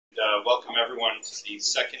welcome everyone to the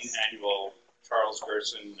second annual Charles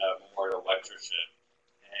Gerson Memorial Lectureship.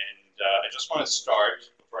 And I just want to start,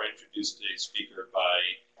 before I introduce today's speaker, by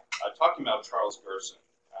talking about Charles Gerson.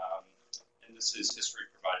 And this is history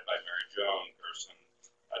provided by Mary Joan Gerson.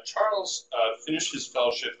 Charles finished his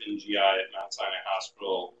fellowship in GI at Mount Sinai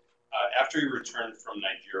Hospital after he returned from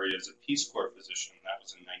Nigeria as a Peace Corps physician. That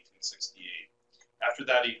was in 1968. After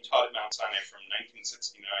that, he taught at Mount Sinai from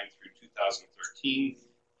 1969 through 2013,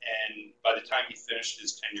 and by the time he finished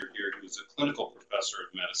his tenure here, he was a clinical professor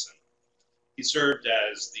of medicine. He served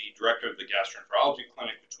as the director of the Gastroenterology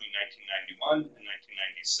Clinic between 1991 and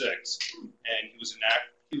 1996, and he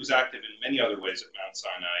was active in many other ways at Mount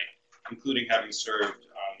Sinai, including having served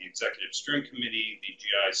on the Executive Steering Committee, the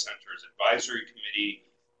GI Center's Advisory Committee,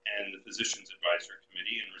 and the Physicians Advisory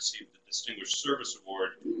Committee, and received the Distinguished Service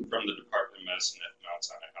Award from the Department of Medicine at Mount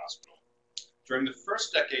Sinai Hospital. During the first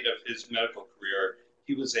decade of his medical career,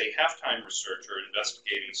 he was a half-time researcher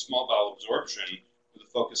investigating small bowel absorption with a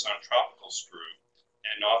focus on tropical screw,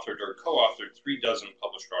 and authored or co-authored 36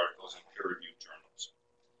 published articles in peer-reviewed journals.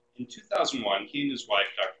 In 2001, he and his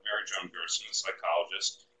wife, Dr. Mary Joan Gerson, a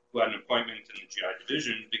psychologist who had an appointment in the GI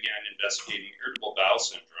division, began investigating irritable bowel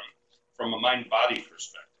syndrome from a mind-body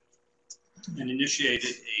perspective, and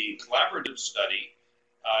initiated a collaborative study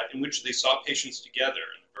in which they saw patients together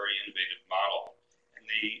in a very innovative model. And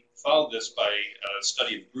they followed this by a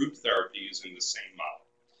study of group therapy using the same model.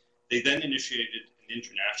 They then initiated an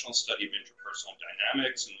international study of interpersonal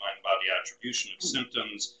dynamics and mind-body attribution of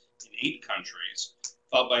symptoms in 8 countries,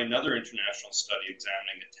 followed by another international study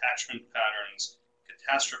examining attachment patterns,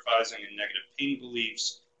 catastrophizing and negative pain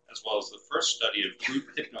beliefs, as well as the first study of group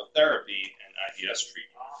hypnotherapy and IBS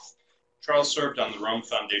treatment. Charles served on the Rome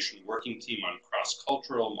Foundation working team on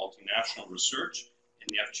cross-cultural multinational research in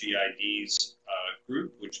the FGID's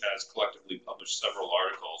group, which has collectively published several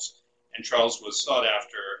articles. And Charles was sought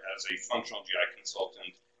after as a functional GI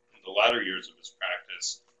consultant in the latter years of his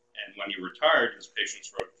practice. And when he retired, his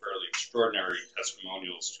patients wrote fairly extraordinary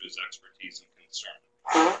testimonials to his expertise and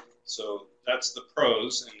concern. So that's the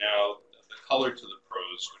prose, and now the color to the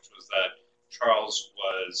prose, which was that Charles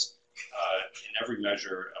was, in every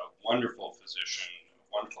measure, a wonderful physician, a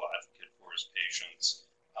wonderful advocate for his patients,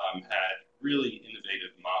 had really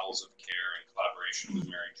innovative models of care in collaboration with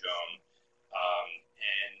Mary Joan,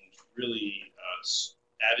 and really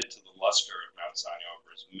added to the luster of Mount Sinai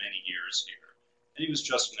over his many years here. And he was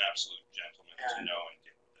just an absolute gentleman to know and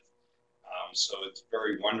deal with. So it's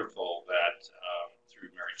very wonderful that through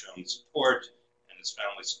Mary Joan's support and his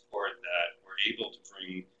family support that we're able to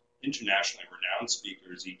bring internationally renowned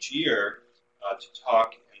speakers each year to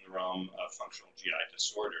talk in the realm of functional GI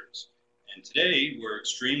disorders. And today, we're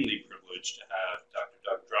extremely privileged to have Dr.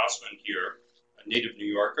 Doug Drossman here, a native New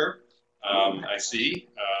Yorker. I see,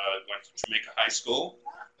 went to Jamaica High School,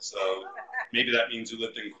 so maybe that means you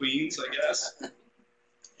lived in Queens, I guess,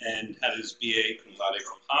 and had his BA cum laude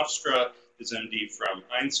from Hofstra, his MD from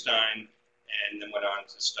Einstein, and then went on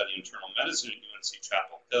to study internal medicine at UNC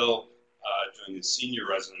Chapel Hill, doing his senior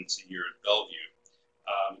residency year at Bellevue.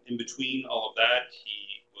 In between all of that,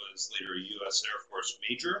 he was later a U.S. Air Force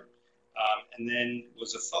major, and then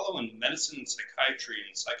was a fellow in medicine and psychiatry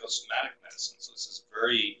and psychosomatic medicine. So this is a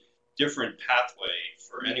very different pathway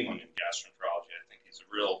for anyone in gastroenterology. I think he's a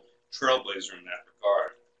real trailblazer in that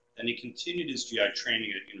regard. Then he continued his GI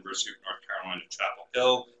training at University of North Carolina, Chapel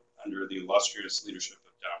Hill, under the illustrious leadership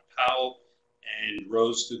of Don Powell, and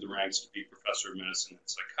rose through the ranks to be professor of medicine and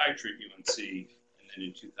psychiatry at UNC, and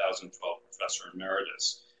then in 2012, professor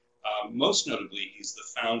emeritus. Most notably, he's the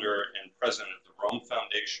founder and president of the Rome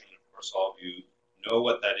Foundation. Of course, all of you know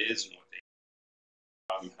what that is and what they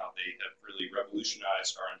how they have really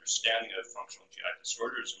revolutionized our understanding of functional GI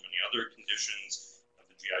disorders and many other conditions of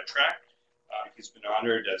the GI tract. He's been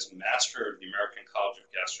honored as a master of the American College of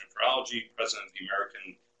Gastroenterology, president of the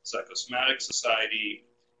American Psychosomatic Society,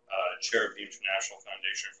 chair of the International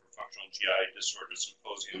Foundation for Functional GI Disorders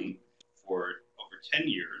Symposium for over 10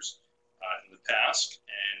 years in the past,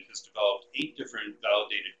 and has developed 8 different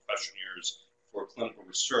validated questionnaires for clinical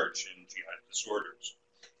research in GI disorders.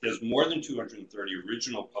 He has more than 230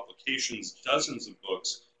 original publications, dozens of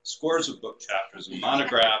books, scores of book chapters and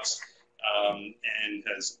monographs, and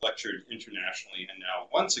has lectured internationally, and now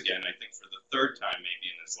once again, I think for the 3rd time maybe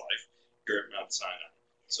in his life, here at Mount Sinai.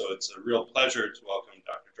 So it's a real pleasure to welcome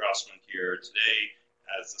Dr. Drossman here today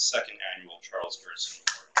as the 2nd annual Charles Gerson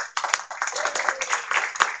Memorial.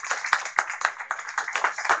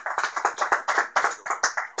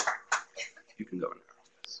 You can go now.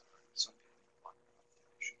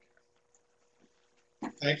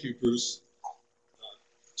 Thank you, Bruce.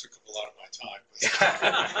 Took up a lot of my time.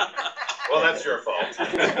 Well, that's your fault.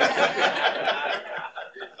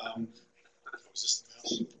 Was this the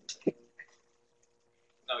mouse?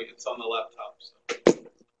 No, it's on the laptop. So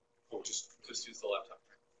Oh, just use the laptop.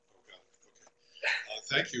 Oh, got it. Okay.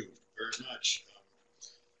 Thank you very much.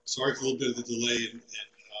 Sorry for a little bit of the delay, and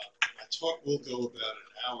my talk will go about an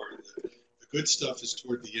hour. The good stuff is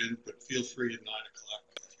toward the end, but feel free at 9 o'clock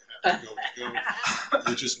if you have to go.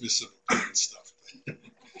 You'll just miss some important stuff.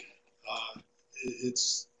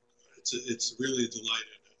 It's really a delight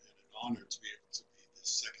and an honor to be able to be the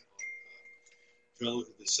second fellow,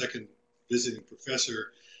 the second visiting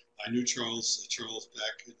professor. I knew Charles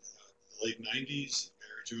back in the late 90s, and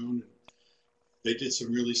Mary Joan, and they did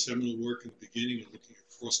some really seminal work in the beginning of looking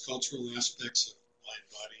at cross-cultural aspects of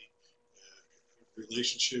mind-body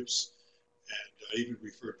relationships, and even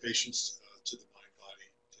referred patients to the mind-body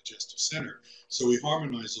digestive center. So we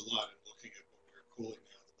harmonize a lot in looking at what we're calling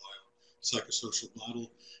now the biopsychosocial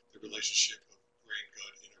model, the relationship of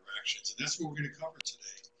brain-gut interactions. And that's what we're going to cover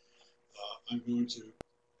today. I'm going to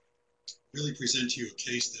really present to you a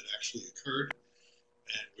case that actually occurred,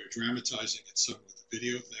 and we're dramatizing it some with the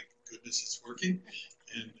video. Thank goodness it's working,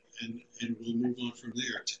 and we'll move on from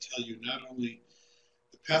there to tell you not only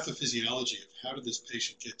the pathophysiology of how did this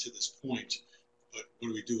patient get to this point, but what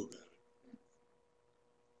do we do about it.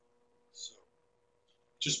 So,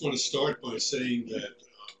 just want to start by saying that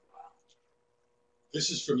this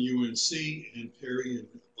is from UNC, and Perry and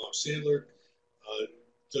Bob Sandler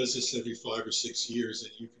does this every 5 or 6 years,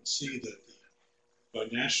 and you can see that the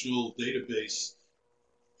national database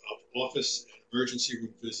of office and emergency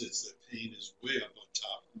room visits, that pain is way up on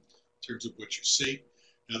top in terms of what you see.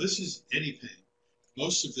 Now, this is any pain.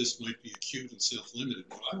 Most of this might be acute and self-limited.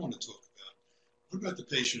 What I want to talk about, what about the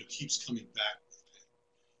patient who keeps coming back with pain?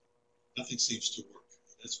 Nothing seems to work.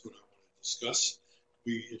 And that's what I want to discuss.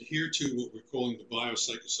 We adhere to what we're calling the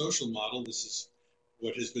biopsychosocial model. This is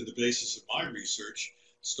what has been the basis of my research,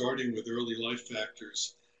 starting with early life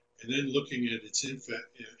factors and then looking at its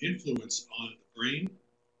influence on the brain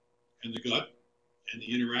and the gut, and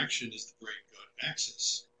the interaction is the brain-gut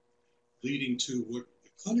axis, leading to what the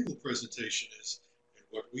clinical presentation is and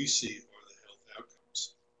what we see are the health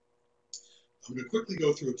outcomes. I'm going to quickly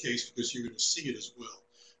go through a case because you're going to see it as well.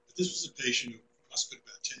 But this was a patient who must have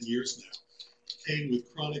been about 10 years now, came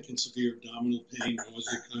with chronic and severe abdominal pain,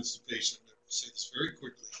 nausea, constipation. I'm going to say this very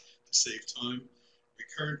quickly to save time.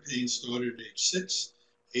 Recurrent pain started at age 6.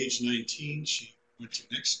 Age 19, she went to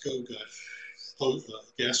Mexico, got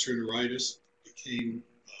gastroenteritis, became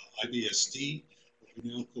IBSD, what we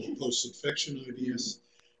now call post-infection IBS.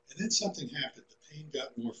 And then something happened. The pain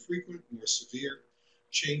got more frequent, more severe,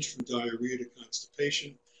 changed from diarrhea to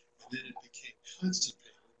constipation, and then it became constant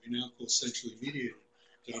pain, what we now call centrally mediated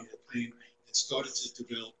abdominal pain, and started to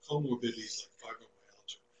develop comorbidities like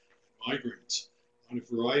fibromyalgia and migraines. On a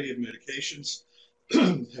variety of medications,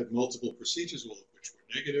 had multiple procedures, all of which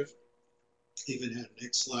were negative. Even had an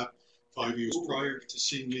egg slap 5 years prior to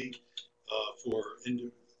seeing me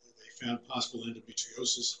they found possible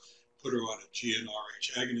endometriosis, put her on a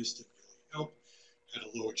GnRH agonist, didn't really help. Had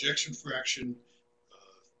a low ejection fraction,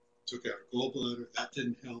 took out a gallbladder, that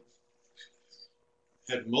didn't help.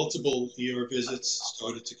 Had multiple ER visits,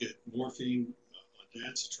 started to get morphine on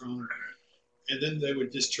Dancitron, and then they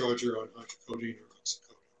would discharge her on hydrocodone or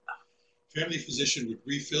oxycodone. Family physician would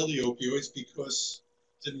refill the opioids because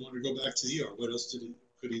didn't want to go back to the ER. What else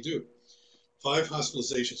could he do? 5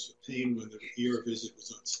 hospitalizations for pain when the ER visit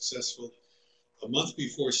was unsuccessful. A month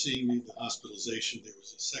before seeing me, the hospitalization, there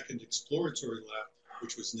was a second exploratory lab,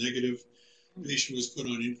 which was negative. The patient was put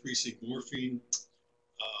on increasing morphine,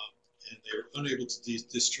 and they were unable to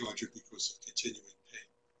discharge her because of continuing pain.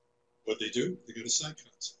 What they do? They got a psych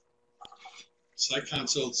consult. Psych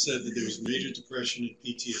consult said that there was major depression and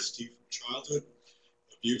PTSD from childhood,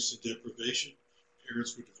 abuse and deprivation.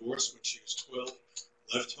 Parents were divorced when she was 12,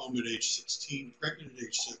 left home at age 16, pregnant at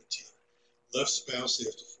age 17, left spouse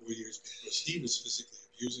after 4 years because he was physically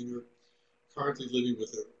abusing her, currently living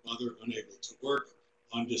with her mother, unable to work,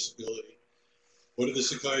 on disability. What did the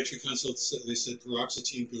psychiatry consults say? They said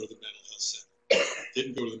paroxetine, go to the mental health center.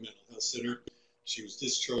 Didn't go to the mental health center. She was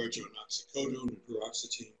discharged on oxycodone and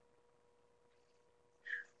paroxetine.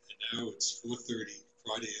 And now it's 4:30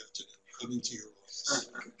 Friday afternoon, coming to your office.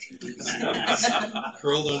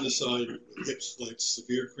 Curled on the side with hips flexed,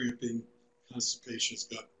 severe cramping, constipation has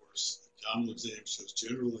gotten worse. Abdominal exam shows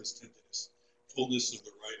generalized tenderness, fullness on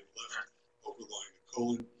the right and left, overlying the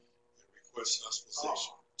colon, and requests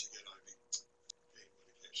hospitalization to get IV pain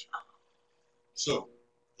medication. So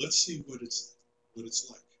let's see what it's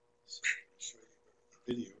like. So I'm going to show you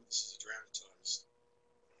a video. This is dramatized.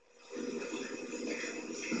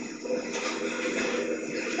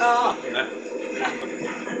 Ms.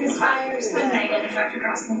 Byers, I'm Megan, Dr.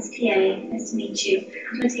 Drossman's PA. Nice to meet you.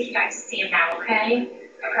 I'm going to take you guys to see him now, okay?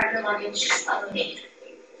 I'll grab your luggage, just follow me.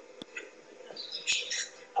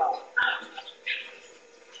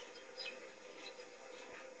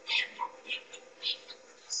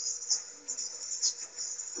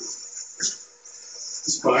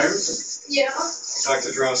 Ms. Byers? Yeah? Dr.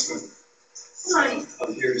 Drossman, Hi.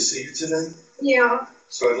 I'm here to see you today. Yeah.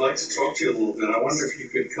 So I'd like to talk to you a little bit. I wonder if you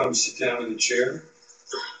could come sit down in a chair.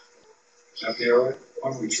 That'd be all right?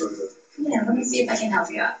 Why don't we try that? Yeah, let me see if I can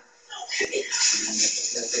help you out.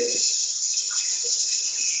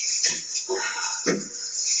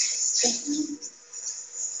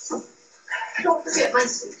 Don't forget my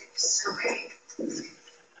suitcase. Okay.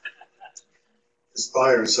 Ms.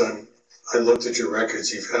 Byers, I looked at your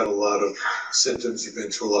records. You've had a lot of symptoms. You've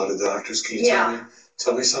been to a lot of doctors. Can you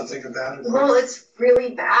tell me something about it? Well, it's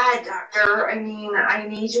really bad, doctor. I mean, I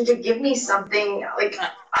need you to give me something. Like,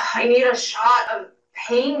 I need a shot of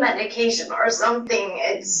pain medication or something.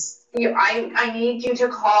 I need you to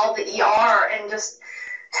call the ER and just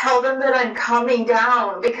tell them that I'm coming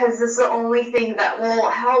down, because this is the only thing that will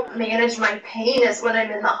help manage my pain is when I'm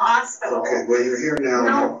in the hospital. Okay, well, you're here now.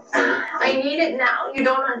 No, I need it now. You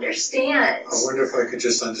don't understand. I wonder if I could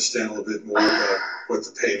just understand a little bit more about what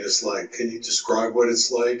the pain is like. Can you describe what it's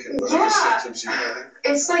like and what other symptoms you're having?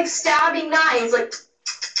 It's like stabbing knives, like,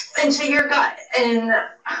 into your gut, and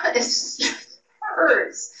it just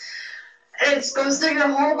hurts. And it goes through your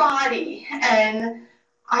whole body, and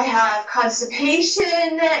I have constipation,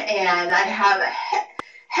 and I have a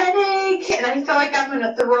headache, and I feel like I'm going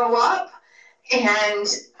to throw up, and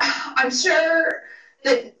I'm sure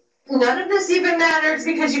that none of this even matters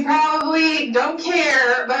because you probably don't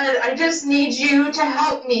care, but I just need you to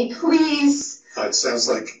help me, please. It sounds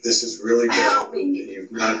like this is really bad. Help me.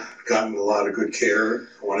 You've not gotten a lot of good care.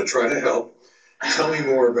 I want to try to help. Tell me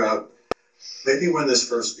more about maybe when this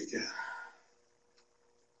first began.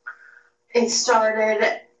 It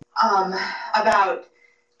started about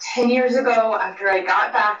 10 years ago after I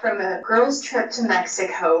got back from a girls' trip to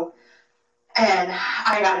Mexico, and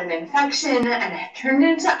I got an infection, and it turned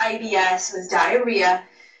into IBS, was diarrhea,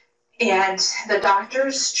 and the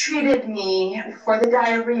doctors treated me for the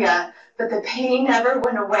diarrhea, but the pain never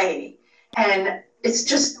went away, and it's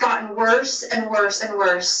just gotten worse and worse and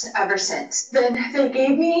worse ever since. Then they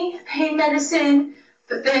gave me pain medicine,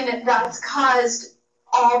 but then that's caused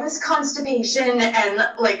all this constipation, and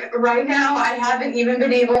like right now I haven't even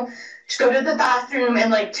been able to go to the bathroom in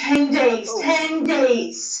like 10 days. 10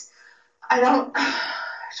 days. I don't know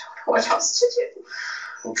what else to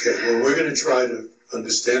do. Okay, well, we're going to try to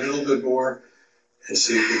understand a little bit more and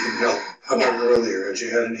see if we can help. How about earlier? Had you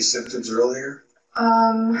had any symptoms earlier?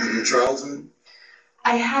 In your childhood?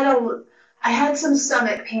 I had some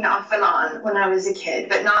stomach pain off and on when I was a kid,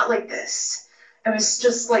 but not like this. It was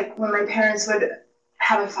just like when my parents would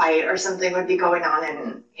have a fight or something would be going on,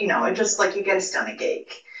 and it just like you get a stomach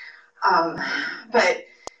ache. But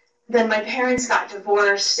then my parents got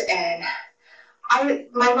divorced, and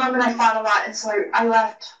my mom and I fought a lot, and so I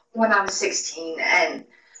left when I was 16, and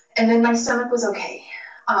then my stomach was okay.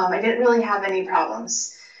 I didn't really have any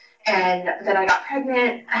problems, and then I got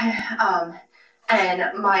pregnant,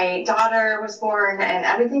 and my daughter was born, and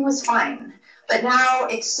everything was fine. But now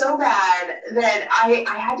it's so bad that I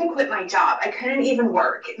had to quit my job. I couldn't even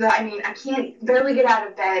work. I mean, I can't barely get out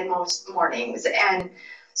of bed most mornings. And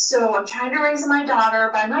so I'm trying to raise my daughter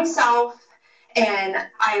by myself. And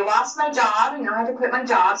I lost my job, and I had to quit my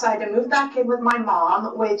job. So I had to move back in with my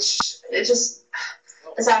mom, which it just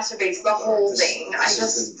exacerbates the whole thing. This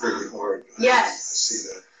has been pretty hard. Yes. I see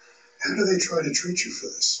that. How do they try to treat you for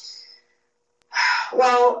this?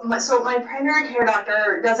 Well, so my primary care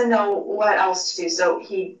doctor doesn't know what else to do, so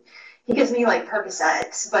he gives me like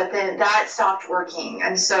Percocets, but then that stopped working,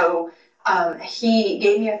 and so he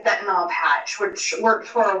gave me a fentanyl patch, which worked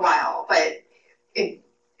for a while, but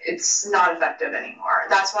it's not effective anymore.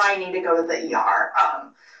 That's why I need to go to the ER.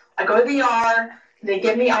 I go to the ER, they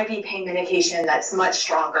give me IV pain medication that's much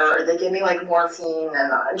stronger. They give me like morphine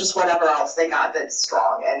and just whatever else they got that's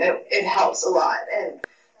strong, and it helps a lot, and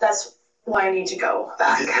that's why I need to go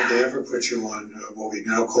back. Did they ever put you on what we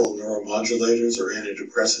now call neuromodulators or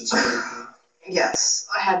antidepressants or anything? Yes,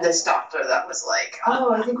 I had this doctor that was like,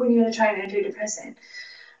 oh, I think we need to try an antidepressant.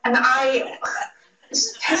 And it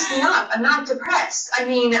pissed me off. I'm not depressed. I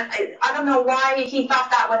mean, I don't know why he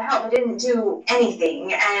thought that would help. It didn't do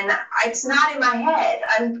anything, and it's not in my head.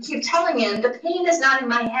 I keep telling him, the pain is not in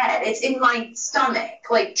my head. It's in my stomach.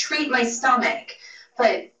 Like, treat my stomach.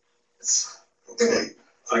 But okay.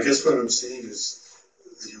 I guess what I'm seeing is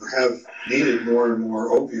you have needed more and more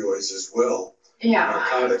opioids as well. Yeah.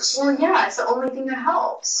 Narcotics. Well, yeah, it's the only thing that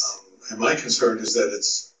helps. And my concern is that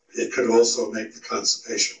it could also make the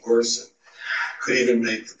constipation worse and could even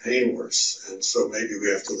make the pain worse. And so maybe we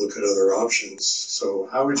have to look at other options. So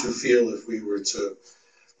how would you feel if we were to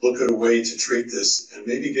look at a way to treat this and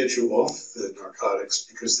maybe get you off the narcotics,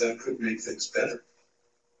 because that could make things better?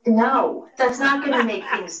 No, that's not going to make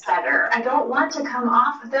things better. I don't want to come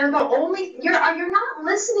off. They're the only, you're not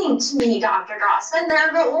listening to me, Dr. Drossman.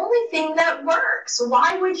 They're the only thing that works.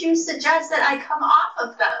 Why would you suggest that I come off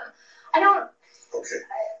of them? I don't. Okay.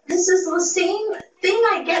 This is the same thing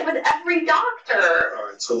I get with every doctor. All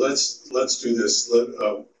right, so let's do this.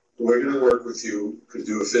 We're going to work with you. We're going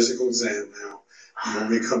to do a physical exam now. And when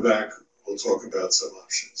we come back, we'll talk about some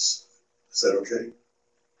options. Is that okay?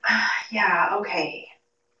 Yeah, okay.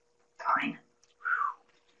 Fine.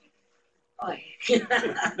 The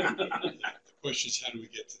question is, how do we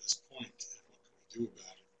get to this point, and what can we do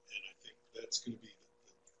about it? And I think that's going to be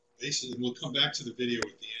the basis, and we'll come back to the video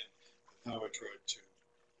at the end of how I tried to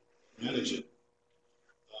manage it.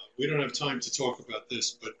 We don't have time to talk about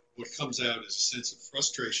this, but what comes out is a sense of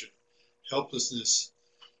frustration, helplessness.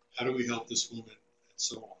 How do we help this woman, and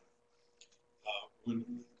so on. When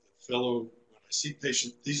I see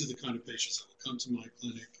patients, these are the kind of patients that will come to my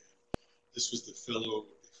clinic. This was the fellow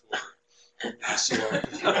before I saw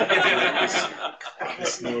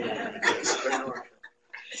this note on the desk.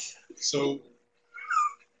 So,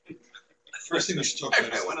 first thing we should talk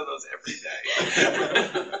about is one of those every day.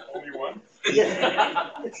 Only one?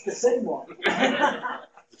 Yeah, it's the same one.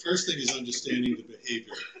 the first thing is understanding the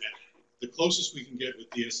behavior. And the closest we can get with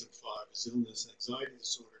DSM-5 is illness, anxiety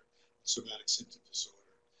disorder, and somatic symptom disorder.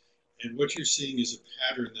 And what you're seeing is a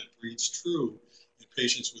pattern that reads true in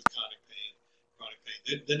patients with chronic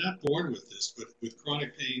pain. They're not born with this, but with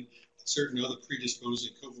chronic pain and certain other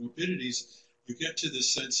predisposing comorbidities, you get to this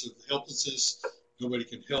sense of helplessness, nobody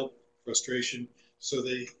can help, frustration. So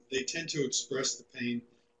they tend to express the pain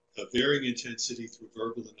of varying intensity through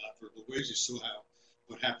verbal and nonverbal ways. You saw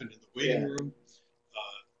what happened in the waiting room.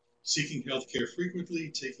 Seeking health care frequently,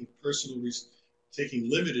 taking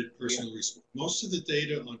limited personal response. Most of the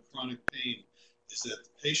data on chronic pain is that the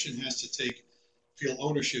patient has to feel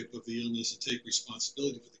ownership of the illness and take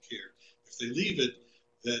responsibility for the care. If they leave it,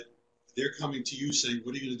 that they're coming to you saying,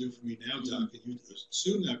 what are you going to do for me now, doc? And you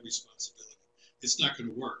assume that responsibility. It's not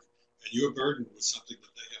going to work. And you're burdened with something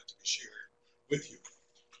that they have to be sharing with you.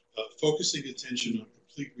 Focusing attention on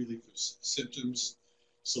complete relief of symptoms,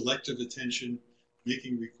 selective attention,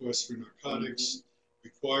 making requests for narcotics,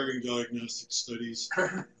 requiring diagnostic studies,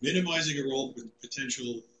 minimizing a role with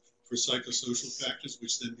potential for psychosocial factors,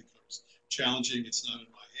 which then becomes challenging, it's not in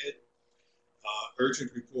my head,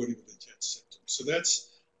 urgent reporting of intense symptoms. So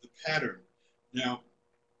that's the pattern. Now,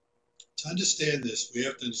 to understand this, we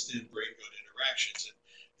have to understand brain-gut interactions.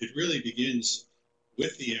 And it really begins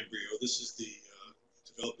with the embryo. This is the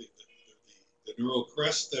developing the neural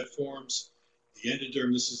crest that forms. The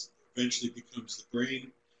endodermis eventually becomes the brain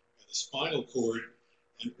and the spinal cord.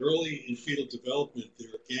 And early in fetal development, there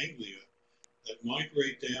are ganglia that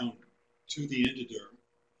migrate down to the endoderm,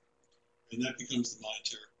 and that becomes the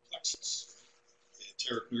myenteric plexus, the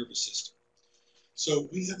enteric nervous system. So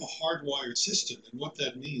we have a hardwired system, and what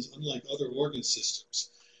that means, unlike other organ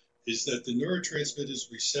systems, is that the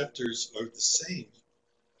neurotransmitters receptors are the same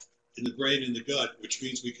in the brain and the gut, which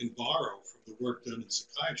means we can borrow from the work done in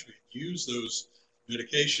psychiatry and use those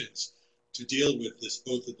medications to deal with this,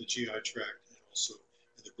 both in the GI tract and also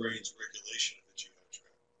in the brain's regulation of the GI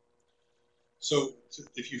tract. So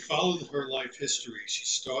if you follow her life history, she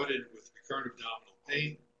started with recurrent abdominal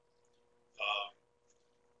pain,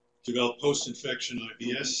 developed post-infection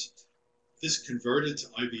IBS. This converted to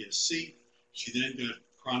IBS-C. She then got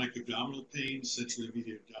chronic abdominal pain, centrally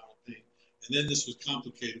mediated abdominal pain, and then this was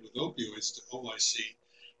complicated with opioids to OIC,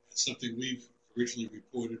 and something we've originally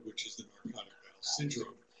reported, which is the narcotic bowel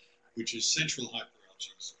syndrome, which is central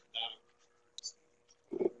hyperalgesia.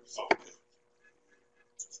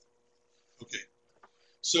 Okay.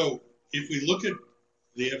 So if we look at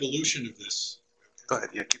the evolution of this. Go ahead,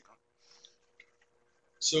 yeah, keep going.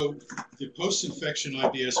 So the post-infection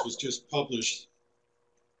IBS was just published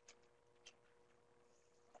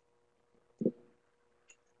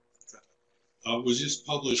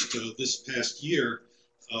this past year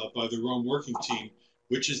by the Rome Working Team,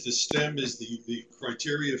 which is the STEM is the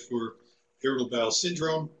criteria for irritable bowel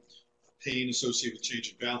syndrome, pain associated with change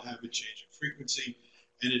in bowel habit, change in frequency,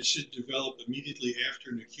 and it should develop immediately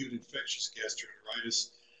after an acute infectious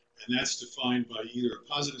gastroenteritis, and that's defined by either a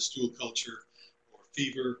positive stool culture or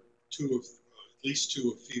fever, at least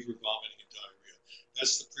two of fever, vomiting, and diarrhea.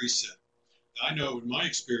 That's the preset. Now, I know in my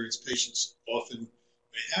experience, patients often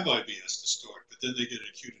may have IBS to start, but then they get an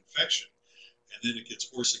acute infection, and then it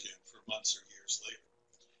gets worse again for months or years later.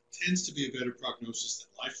 It tends to be a better prognosis than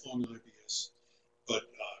lifelong IBS, but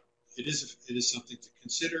it is something to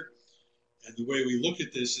consider. And the way we look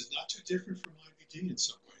at this is not too different from IBD in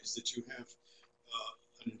some ways, that you have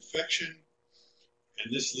an infection,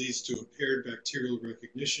 and this leads to impaired bacterial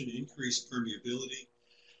recognition, increased permeability,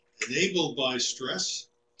 enabled by stress.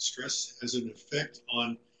 Stress has an effect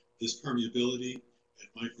on this permeability and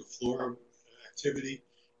microflora activity,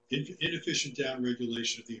 inefficient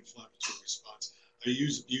downregulation of the inflammatory response. I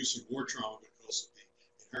use abuse and war trauma, but it could also be,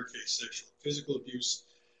 in her case, sexual and physical abuse,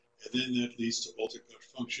 and then that leads to altered gut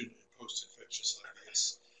function and post-infectious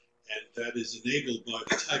IBS. And that is enabled by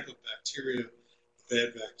the type of bacteria, the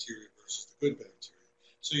bad bacteria versus the good bacteria.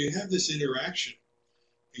 So you have this interaction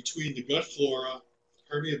between the gut flora,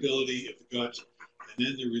 the permeability of the gut, and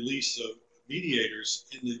then the release of mediators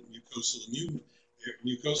in the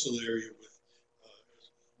mucosal area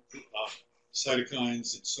with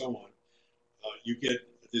cytokines and so on.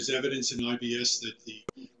 There's evidence in IBS that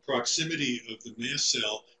the proximity of the mast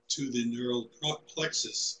cell to the neural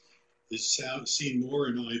plexus is seen more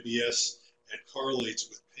in IBS and correlates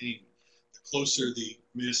with pain. The closer the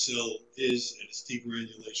mast cell is and its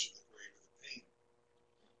degranulation, the greater the pain.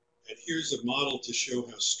 And here's a model to show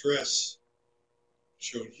how stress,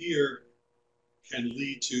 shown here, can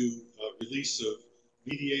lead to release of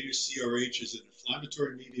mediators. CRH is an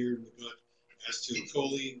inflammatory mediator in the gut,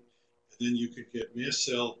 acetylcholine, and then you can get mast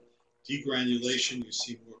cell degranulation. You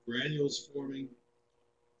see more granules forming,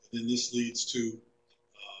 and then this leads to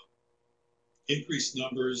increased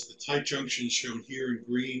numbers. The tight junctions shown here in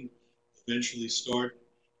green eventually start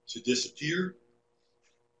to disappear.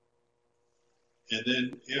 And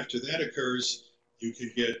then after that occurs, you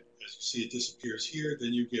can get, as you see it disappears here,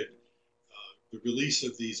 then you get the release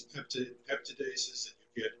of these peptidases, and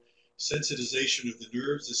you get sensitization of the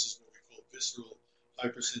nerves. This is what we call visceral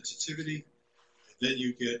hypersensitivity. And then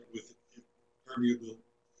you get, with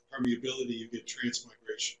permeability, you get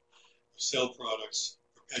transmigration of cell products,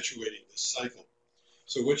 perpetuating this cycle.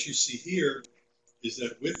 So what you see here is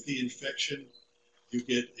that with the infection, you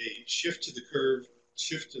get a shift to the curve,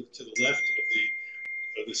 shift to the left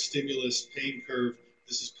of the stimulus pain curve.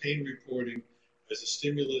 This is pain reporting. As the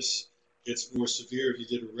stimulus gets more severe, if you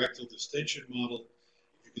did a rectal distension model,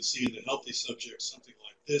 you can see in the healthy subject something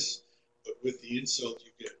like this, but with the insult,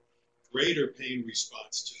 you get greater pain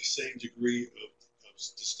response to the same degree of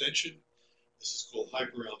distension. This is called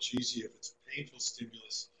hyperalgesia if it's a painful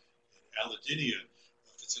stimulus, and allodynia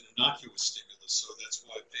if it's an innocuous stimulus. So that's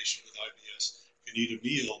why a patient with IBS can eat a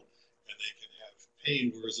meal and they can have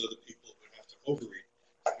pain, whereas other people would have to overeat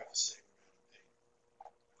to have the same amount of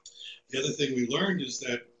pain. The other thing we learned is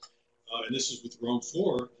that, and this is with Rome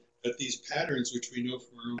 4, that these patterns, which we know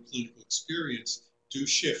from our own clinical experience, do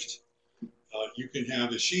shift. You can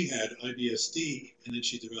have, as she had, IBS-D, and then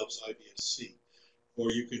she develops IBS-C. Or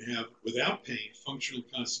you can have, without pain, functional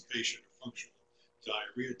constipation or functional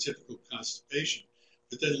diarrhea, typical constipation.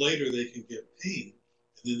 But then later they can get pain,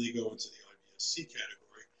 and then they go into the IBS-C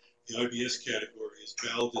category. The IBS category is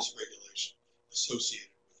bowel dysregulation associated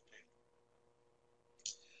with pain.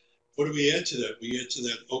 What do we add to that? We add to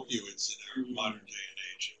that opioids in our modern day and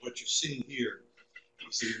age. And what you're seeing here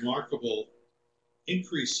is the remarkable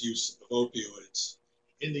increased use of opioids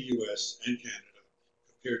in the US and Canada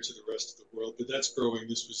compared to the rest of the world, but that's growing.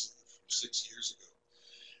 This was from 6 years ago.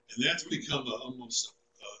 And that's become almost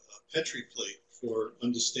a petri plate for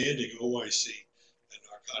understanding OIC and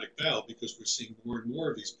narcotic bowel, because we're seeing more and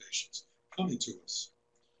more of these patients coming to us.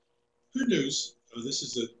 Good news, this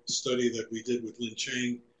is a study that we did with Lin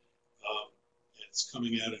Chang, and it's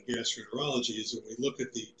coming out in Gastroenterology, is when we look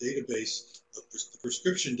at the database, the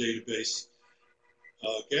prescription database,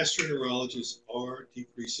 gastroenterologists are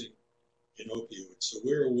decreasing in opioids. So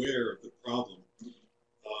we're aware of the problem.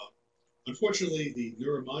 Unfortunately, the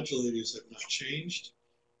neuromodulators have not changed.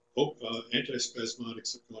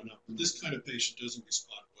 Antispasmodics have gone up, but this kind of patient doesn't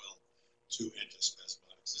respond well to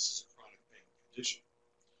antispasmodics. This is a chronic pain condition.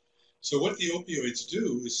 So what the opioids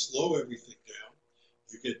do is slow everything down.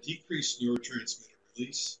 You get decreased neurotransmitter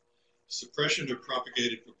release, suppression of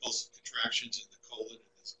propagated propulsive contractions in the colon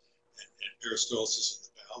and peristalsis in the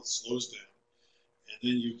bowel, slows down.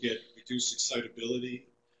 And then you get reduced excitability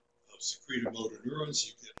of secretomotor neurons.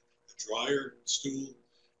 You get a drier stool,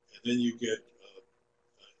 and then you get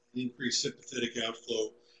increased sympathetic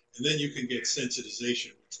outflow, and then you can get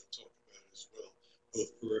sensitization, which we'll talk about as well,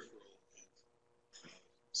 both peripheral and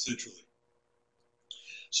centrally.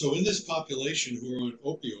 So in this population who are on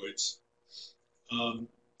opioids,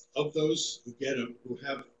 Of those who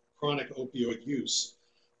have chronic opioid use,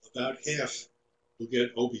 about half will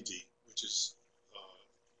get OBD, which is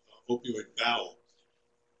opioid bowel.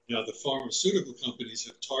 Now, the pharmaceutical companies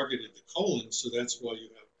have targeted the colon, so that's why you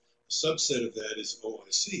have a subset of that is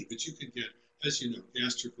OIC. But you can get, as you know,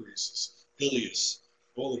 gastroparesis, ileus,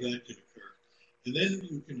 all of that can occur. And then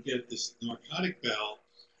you can get this narcotic bowel,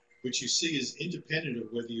 which you see is independent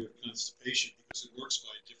of whether you have constipation because it works by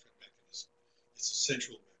a different mechanism. It's a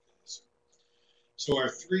central mechanism. So our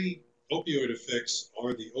three opioid effects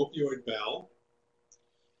are the opioid bowel,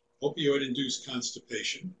 opioid-induced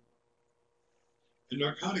constipation, and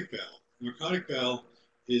narcotic bowel. Narcotic bowel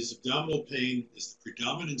is abdominal pain, is the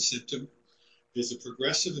predominant symptom. There's a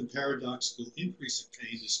progressive and paradoxical increase in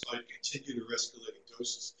pain despite continued or escalating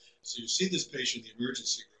doses. So you see this patient in the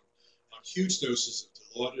emergency room on huge doses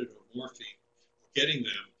of Dilaudid or morphine, or getting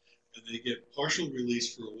them, and they get partial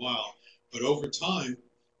release for a while, but over time,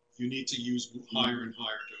 you need to use higher and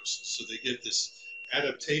higher doses. So they get this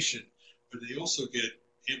adaptation, but they also get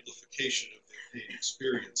amplification of their pain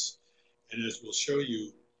experience. And as we'll show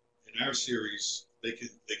you in our series, they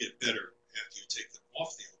get better after you take them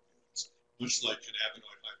off the opioids, much like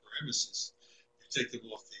cannabinoid hyperemesis. You take them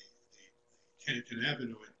off the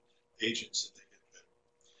cannabinoid agents and they get better.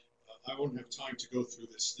 I won't have time to go through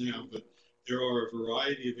this now, but there are a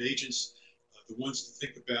variety of agents. The ones to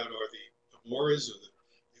think about are the AMORAs, or the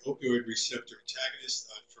opioid receptor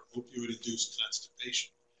antagonists for opioid-induced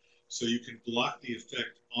constipation. So you can block the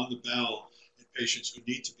effect on the bowel in patients who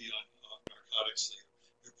need to be on narcotics,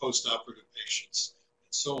 your post-operative patients,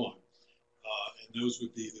 and so on. And those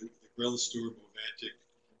would be the Relistor, Movantik,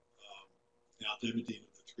 Naldemidine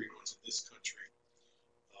of the three ones in this country.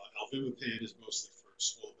 Alvimipan is mostly for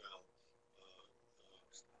small bowel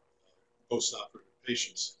post-operative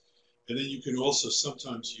patients. And then you can also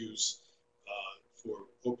sometimes use for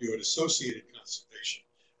opioid-associated constipation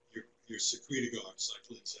your secretagogues like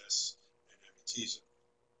Linzess and Emeritus.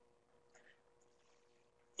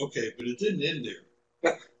 Okay, but it didn't end there.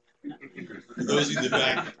 For those in the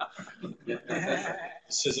back,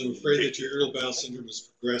 it says, I'm afraid that your irritable bowel syndrome has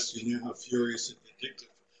progressed. You now have furious and vindictive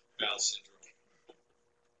bowel syndrome.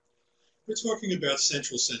 We're talking about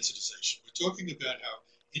central sensitization. We're talking about how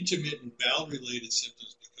intermittent bowel-related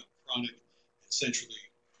symptoms become chronic and centrally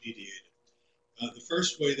mediated. The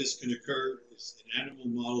first way this can occur is in animal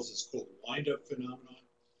models. It's called a wind-up phenomenon.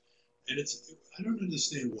 And I don't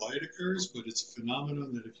understand why it occurs, but it's a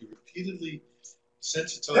phenomenon that if you repeatedly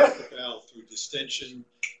sensitize the bowel through distension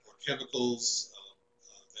or chemicals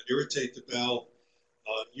that irritate the bowel,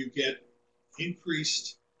 you get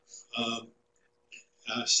increased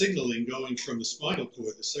signaling going from the spinal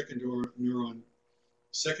cord, the second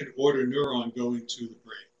order neuron going to the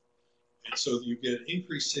brain. And so you get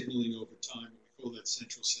increased signaling over time, and we call that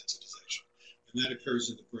central sensitization. And that occurs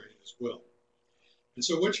in the brain as well. And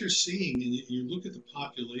so what you're seeing, and you look at the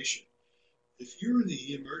population, if you're in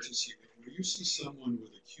the emergency room where you see someone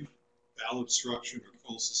with acute bowel obstruction or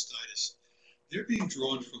cholecystitis, they're being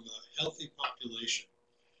drawn from a healthy population.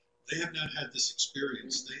 They have not had this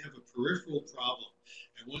experience. They have a peripheral problem.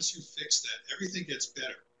 And once you fix that, everything gets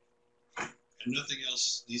better. And nothing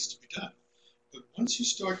else needs to be done. But once you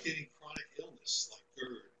start getting chronic illness like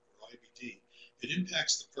GERD or IBD, it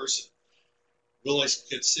impacts the person. Will I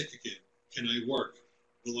get sick again? Can I work?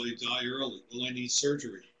 Will I die early? Will I need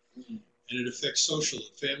surgery? And it affects social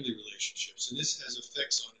and family relationships. And this has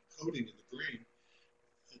effects on encoding in the brain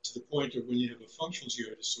to the point of when you have a functional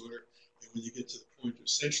GI disorder and when you get to the point of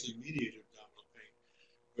centrally mediated abdominal pain,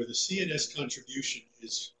 where the CNS contribution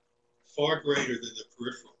is far greater than the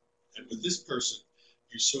peripheral. And with this person,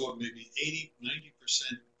 you saw maybe 80,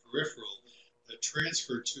 90% peripheral that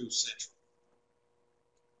transferred to central.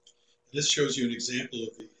 And this shows you an example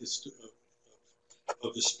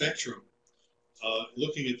of the spectrum,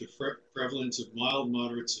 looking at the prevalence of mild,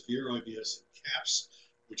 moderate, severe IBS in CAPS,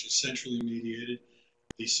 which is centrally mediated.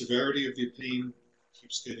 The severity of the pain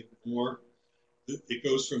keeps getting more. It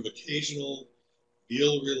goes from occasional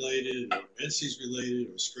meal-related or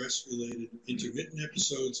menses-related or stress-related intermittent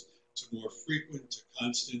episodes to more frequent to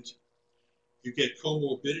constant. You get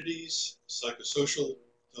comorbidities, psychosocial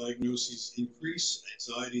diagnoses increase,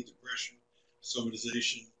 anxiety, depression,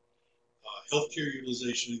 somatization, healthcare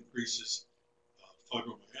utilization increases,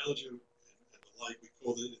 fibromyalgia, and the like. We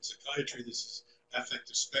call it in psychiatry, this is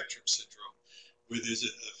affective spectrum syndrome, where there's an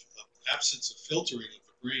absence of filtering of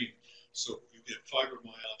the brain. So you get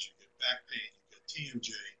fibromyalgia, you get back pain, you get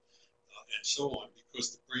TMJ, and so on,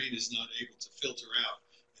 because the brain is not able to filter out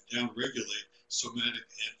and downregulate somatic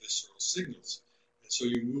and visceral signals. And so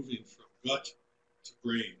you're moving from gut to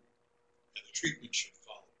brain. And the treatment should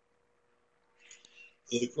follow.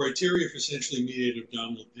 The criteria for centrally mediated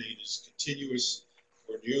abdominal pain is continuous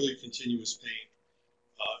or nearly continuous pain,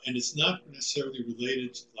 and it's not necessarily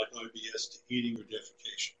related, like IBS, to eating or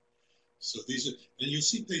defecation. So these are, and you'll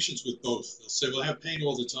see patients with both. They'll say, well, I have pain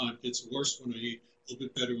all the time. It gets worse when I eat, a little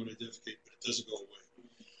bit better when I defecate, but it doesn't go away.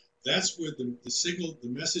 That's where the signal, the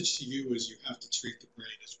message to you is you have to treat the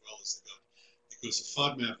brain as well as the gut, because a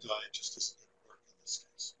FODMAP diet just isn't going to work in this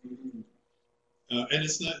case. And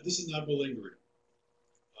it's not, this is not malingering.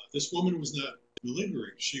 This woman was not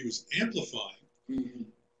malingering. She was amplifying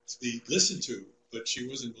to be listened to, but she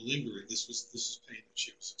wasn't malingering. This is pain that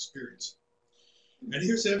she was experiencing. And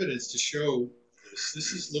here's evidence to show this.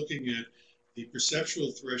 This is looking at the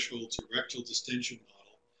perceptual threshold to rectal distension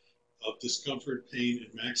model of discomfort, pain,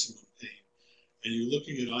 and maximum pain. And you're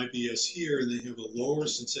looking at IBS here, and they have a lower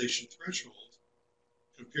sensation threshold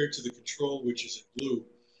compared to the control, which is in blue.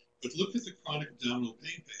 But look at the chronic abdominal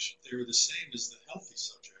pain patient. They are the same as the healthy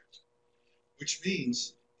subject, which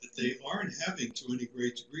means that they aren't having, to any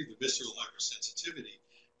great degree, the visceral hypersensitivity.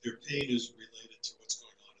 Their pain is related to what's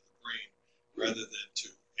going on in the brain rather than to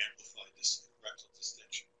amplify this rectal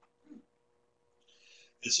distension.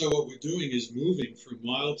 And so what we're doing is moving from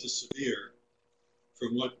mild to severe,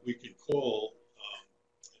 from what we can call,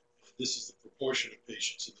 this is the proportion of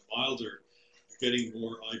patients in the milder, you're getting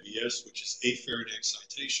more IBS, which is afferent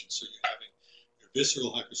excitation. So you're having your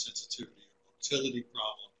visceral hypersensitivity, your motility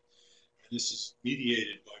problem, and this is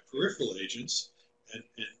mediated by peripheral agents and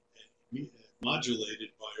modulated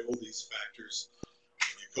by all these factors,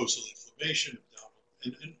 mucosal inflammation,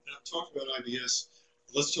 abdominal, and I'll talk about IBS,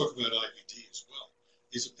 but let's talk about IBD as well.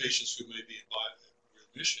 These are patients who may be in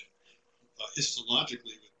remission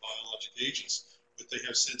histologically with biologic agents, but they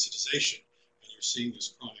have sensitization, and you're seeing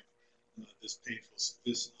this chronic, this painful,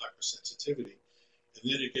 this hypersensitivity. And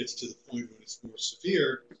then it gets to the point when it's more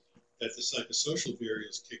severe that the psychosocial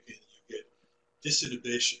variables kick in, and you get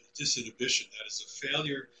disinhibition. That is a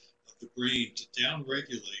failure of the brain to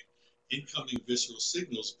downregulate incoming visceral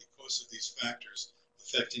signals because of these factors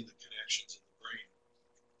affecting the connections in the brain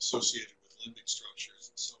associated with limbic structures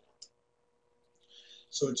and so on.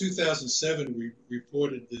 So in 2007, we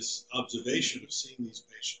reported this observation of seeing these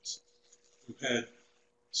patients who had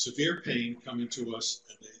severe pain coming to us,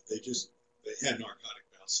 and they had narcotic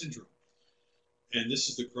bowel syndrome. And this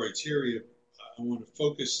is the criteria. I want to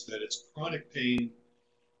focus that it's chronic pain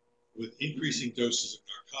with increasing doses of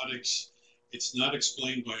narcotics. It's not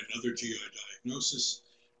explained by another GI diagnosis,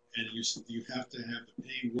 and you have to have the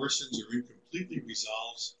pain worsens or incompletely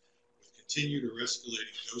resolves with continued or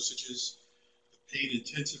escalating dosages. The pain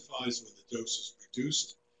intensifies when the dose is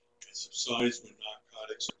reduced and subsides when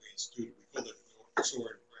narcotics are reinstituted. We call it an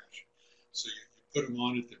soaring crash. So you put them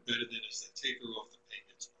on it, they're better than as they taper off, the pain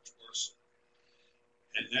gets much worse.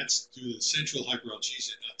 And that's due to the central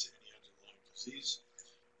hyperalgesia, not to any underlying disease.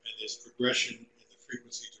 And there's progression in the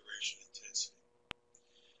frequency, duration, intensity.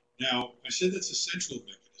 Now, I said that's a central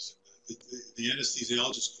mechanism. The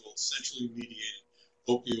anesthesiologist called centrally mediated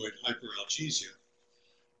opioid hyperalgesia.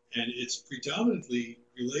 And it's predominantly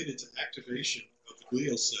related to activation of the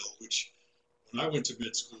glial cell, which when I went to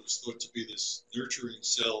med school was thought to be this nurturing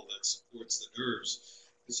cell that supports the nerves.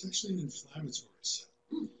 It's actually an inflammatory cell.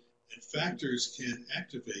 And factors can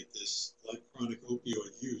activate this, like chronic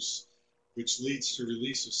opioid use, which leads to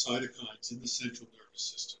release of cytokines in the central nervous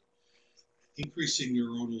system, increasing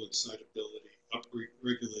neuronal excitability,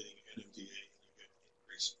 upregulating NMDA, and you get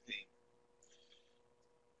increased pain.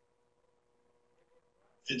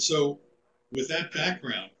 And so, with that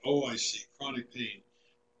background, I see chronic pain.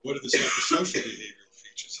 What are the psychosocial behavioral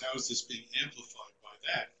features? How is this being amplified by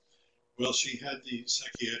that? Well, she had the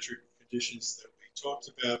psychiatric conditions that we talked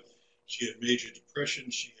about. She had major depression.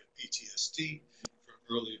 She had PTSD from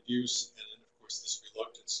early abuse, and then, of course, this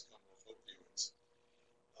reluctance to come off opioids.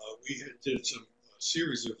 We did some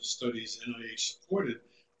series of studies, NIH supported,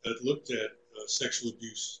 that looked at sexual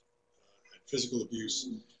abuse and physical abuse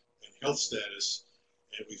and health status,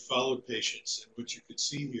 and we followed patients. And what you could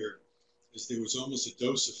see here is there was almost a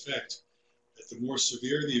dose effect, that the more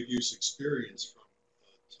severe the abuse experience from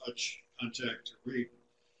touch, contact, to rape,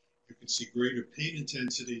 you can see greater pain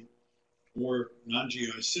intensity, more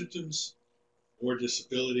non-GI symptoms, more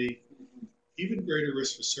disability, even greater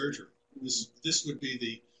risk for surgery. This would be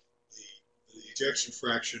the ejection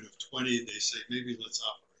fraction of 20. They say maybe let's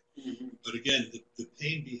operate. But again, the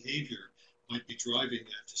pain behavior might be driving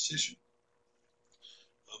that decision.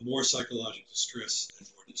 More psychological distress and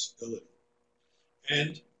more disability.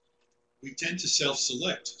 And we tend to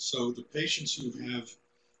self-select. So the patients who have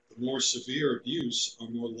the more severe abuse are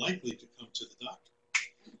more likely to come to the doctor.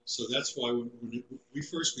 So that's why when we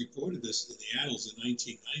first reported this in the Annals in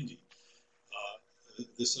 1990,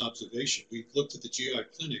 this observation, we looked at the GI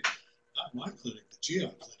clinic, not my clinic, the GI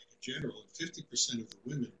clinic in general, and 50% of the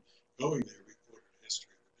women going there reported a history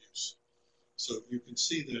of abuse. So you can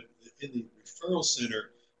see that in the referral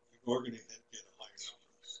center, you are going to get a higher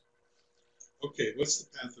number. Okay, what's the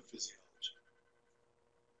pathophysiology?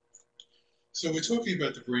 So we're talking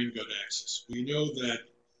about the brain-gut axis. We know that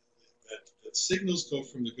signals go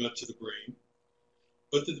from the gut to the brain,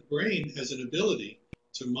 but that the brain has an ability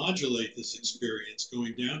to modulate this experience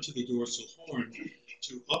going down to the dorsal horn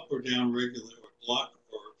to up or down regulate or block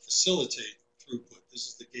or facilitate throughput. This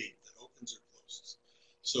is the gate that opens or closes.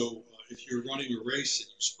 So if you're running a race and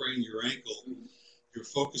you sprain your ankle, your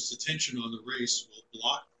focused attention on the race will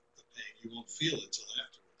block the pain. You won't feel it till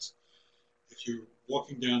afterwards. If you're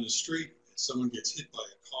walking down the street and someone gets hit by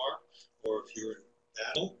a car, or if you're in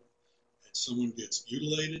battle and someone gets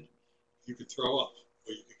mutilated, you could throw up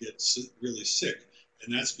or you could get really sick.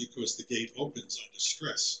 And that's because the gate opens under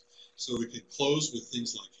stress. So it can close with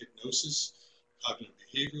things like hypnosis, cognitive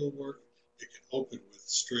behavioral work. It can open with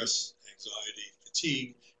stress, anxiety,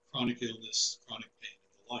 fatigue, chronic illness, chronic pain,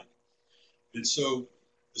 and the like. And so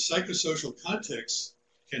the psychosocial context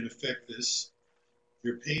can affect this.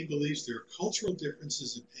 Your pain beliefs, there are cultural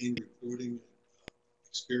differences in pain reporting and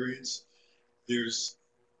experience. There's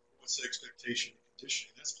what's the expectation and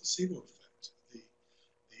conditioning. That's placebo effect.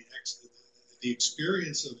 The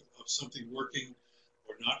experience of something working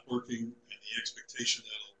or not working and the expectation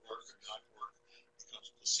that it'll work or not work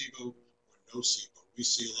becomes placebo or nocebo. We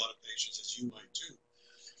see a lot of patients, as you might too,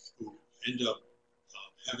 who end up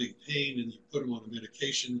having pain and you put them on a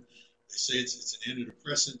medication. They say it's an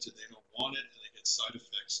antidepressant and they don't want it and they get side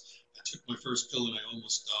effects. I took my first pill and I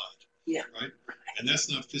almost died. Yeah. Right? And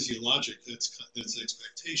that's not physiologic. That's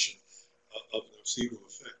expectation of nocebo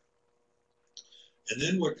effect. And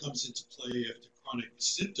then what comes into play after chronic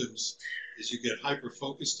symptoms is you get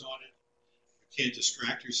hyper-focused on it, you can't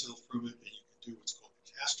distract yourself from it, and you can do what's called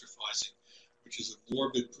catastrophizing, which is a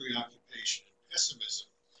morbid preoccupation and pessimism.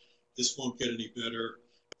 This won't get any better.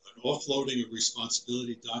 An offloading of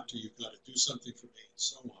responsibility, doctor, you've got to do something for me, and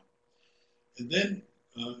so on. And then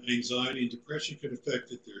anxiety and depression can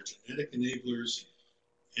affect it. There are genetic enablers,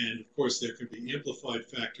 and of course there can be amplified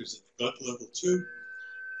factors at the gut level too.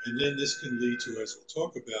 And then this can lead to, as we'll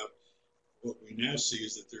talk about, what we now see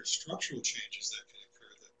is that there are structural changes that can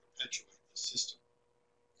occur that perpetuate the system.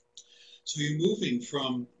 So you're moving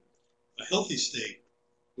from a healthy state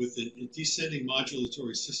with a descending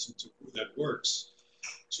modulatory system that works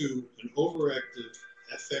to an overactive,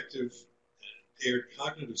 affective, and impaired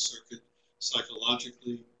cognitive circuit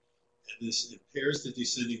psychologically, and this impairs the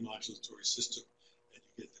descending modulatory system, and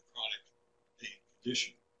you get the chronic pain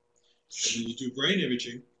condition. And when you do brain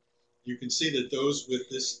imaging, you can see that those with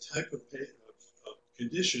this type of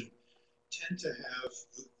condition tend to have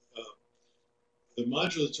the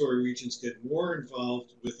modulatory regions get more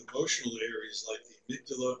involved with emotional areas like the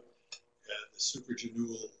amygdala, the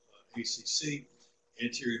supragenual ACC,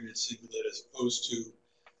 anterior mid-cingulate, as opposed to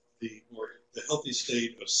the healthy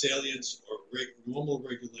state of salience or normal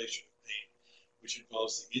regulation of pain, which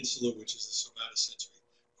involves the insula, which is the somatosensory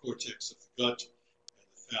cortex of the gut, and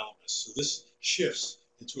the thalamus. So this shifts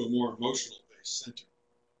into a more emotional-based center.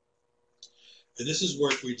 And this is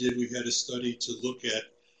work we did. We had a study to look at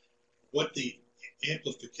what the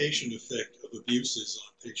amplification effect of abuse is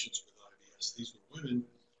on patients with IBS. These were women,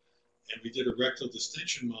 and we did a rectal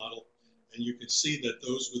distension model, and you can see that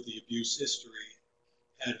those with the abuse history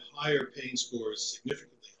had higher pain scores,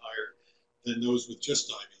 significantly higher than those with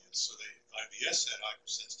just IBS. So IBS had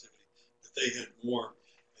hypersensitivity, but they had more,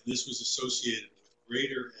 and this was associated with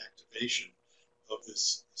greater activation of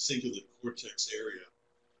this cingulate cortex area,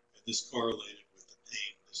 and this correlated with the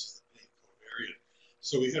pain. This is the pain covariate.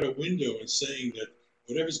 So we had a window in saying that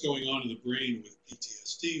whatever's going on in the brain with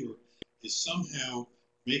PTSD is somehow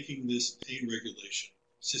making this pain regulation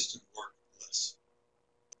system work less.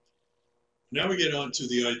 Now we get on to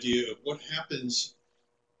the idea of what happens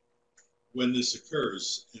when this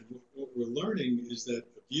occurs. And what we're learning is that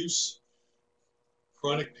abuse,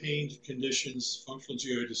 chronic pain conditions, functional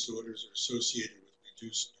GI disorders are associated with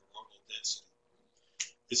reduced neuronal density.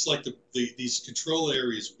 It's like these control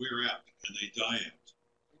areas wear out and they die out.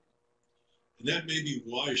 And that may be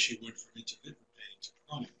why she went from intermittent pain to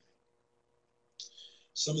chronic pain.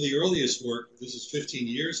 Some of the earliest work, this is 15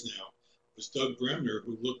 years now, was Doug Bremner,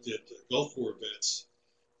 who looked at Gulf War vets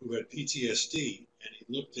who had PTSD, and he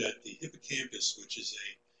looked at the hippocampus, which is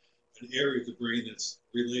an area of the brain that's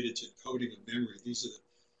related to encoding of memory. These are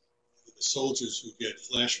the soldiers who get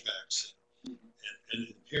flashbacks and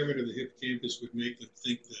an impairment of the hippocampus would make them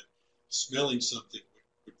think that smelling something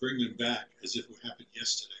would bring them back as if it happened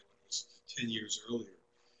yesterday when it was 10 years earlier.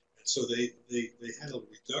 And so they had a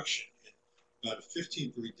reduction, about a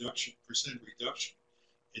 15% reduction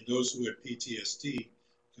in those who had PTSD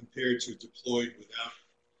compared to deployed without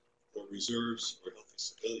or reserves or healthy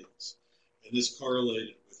civilians. And this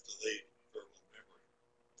correlated with delayed verbal memory.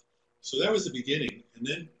 So that was the beginning. And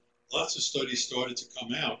then lots of studies started to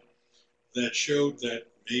come out that showed that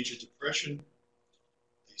major depression,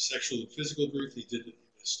 the sexual and physical grief, he did a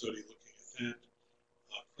study looking at that,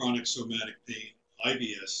 chronic somatic pain,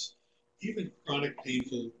 IBS, even chronic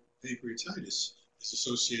painful pancreatitis is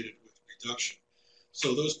associated with reduction.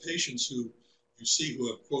 So those patients who you see who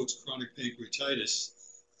have, quotes, chronic pancreatitis,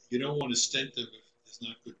 you don't want to stent them if there's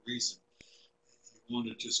not good reason. You want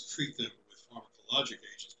to just treat them with pharmacologic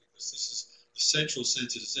agents because this is essential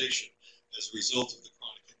sensitization as a result of the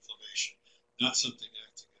chronic inflammation, not something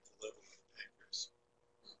acting at the level of the pancreas.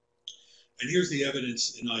 And here's the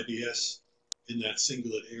evidence in IBS in that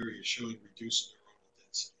cingulate area showing reduced neuronal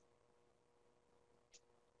density.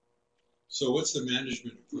 So what's the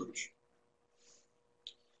management approach?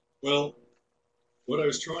 Well, what I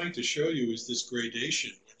was trying to show you is this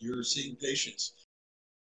gradation when you're seeing patients,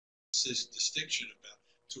 this distinction about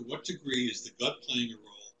to what degree is the gut playing a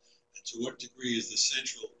role and to what degree is the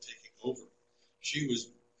central taking over. She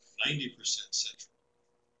was 90% central.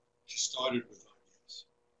 She started with IBS.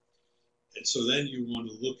 And so then you want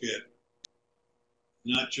to look at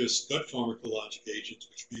not just gut pharmacologic agents,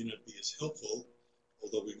 which may not be as helpful,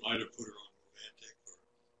 although we might have put her on Romantic or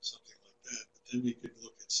something like that, but then we could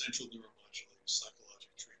look at central neuromodulators, psychologic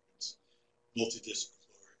treatments,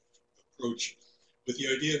 multidisciplinary approach, with the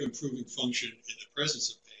idea of improving function in the presence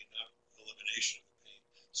of pain, not elimination of the pain,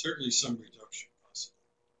 certainly some reduction possible.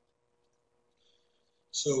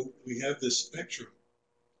 So we have this spectrum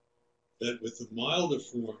that with the milder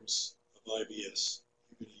forms of IBS,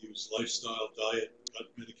 you're going to use lifestyle, diet, gut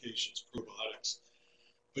medications, probiotics,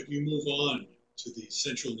 but you move on to the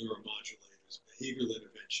central neuromodulators, behavioral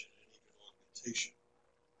intervention, and even augmentation.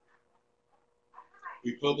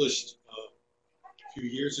 We published a few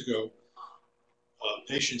years ago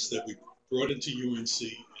patients that we brought into UNC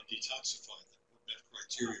and detoxified them who met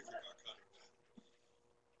criteria for narcotic management.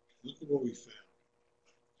 Look at what we found.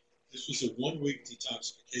 This was a 1-week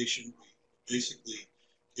detoxification. We basically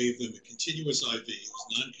gave them a continuous IV. It was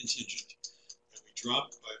non-contingent. And we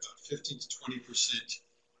dropped by about 15 to 20%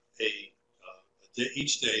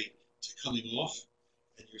 each day to coming off.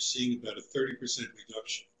 And you're seeing about a 30%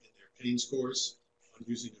 reduction in their pain scores on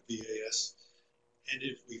using a VAS. And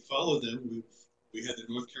if we follow them, we had the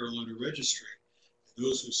North Carolina registry. And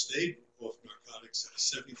those who stayed off narcotics had a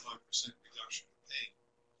 75% reduction in pain.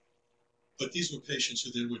 But these were patients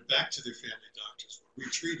who then went back to their family doctors, were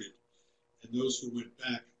retreated, and those who went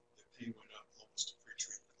back, their pain went up almost to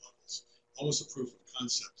pre-treatment levels. Almost a proof of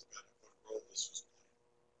concept about what role this was playing.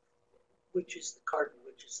 Which is the cart and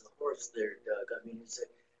which is the horse there, Doug? I mean, is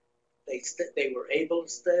it they were able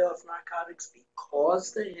to stay off narcotics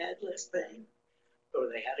because they had less pain? Or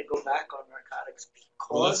they had to go back on narcotics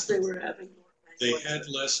because they were having more pain? They had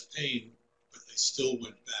less pain, but they still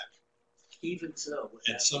went back. Even so.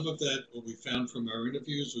 And some of that, what we found from our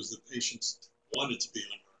interviews, was the patients wanted to be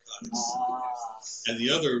on narcotics. And the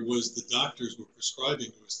other was the doctors were prescribing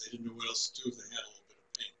to us. They didn't know what else to do if they had a little bit of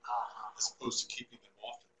pain, as opposed to keeping them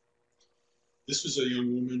off it. This was a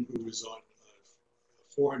young woman who was on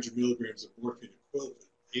 400 milligrams of morphine equivalent,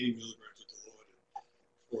 80 milligrams of Dilaudid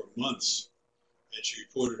for months. And she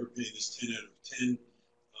reported her pain as 10 out of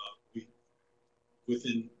 10.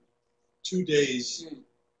 Within 2 days,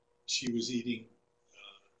 she was eating,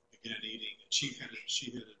 began eating, and she had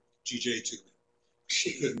a GJ tube.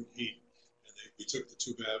 She couldn't eat, and we took the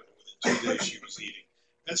tube out, and within 2 days she was eating.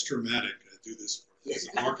 That's dramatic. I do this as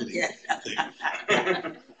a marketing thing.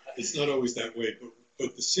 It's not always that way,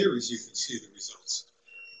 but the series you can see the results.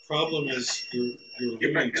 The problem is you're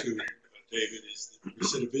alluding to, David, is the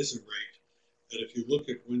recidivism rate. That if you look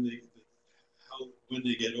at when they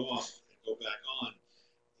get off and go back on,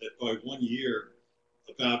 that by 1 year,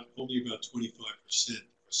 only about 25%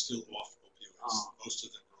 are still off opioids. Most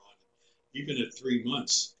of them are on it. Even at 3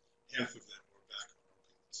 months, half of them were back on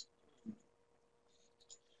opioids.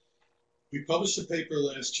 We published a paper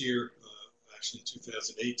last year, actually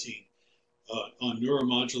 2018, on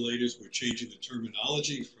neuromodulators. We're changing the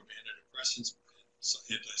terminology from antidepressants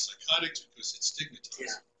and antipsychotics because it's stigmatized. Yeah.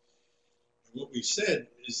 What we said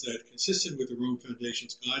is that, consistent with the Rome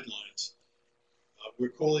Foundation's guidelines, we're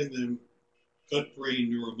calling them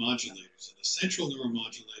gut-brain neuromodulators. And the central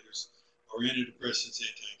neuromodulators are antidepressants,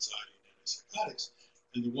 anti-anxiety, and antipsychotics,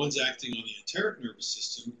 and the ones acting on the enteric nervous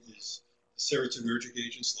system is the serotonergic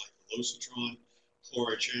agents like velocitron,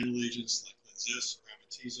 chloride channel agents like Linzess or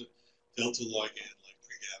Amitiza, delta ligand like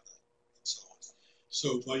pregabalin, and so on.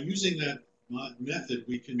 So by using that method,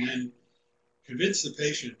 we can then convince the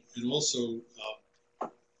patient, and also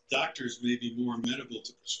doctors may be more amenable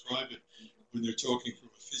to prescribe it when they're talking from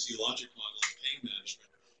a physiologic model of pain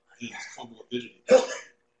management and comorbidity.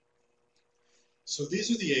 So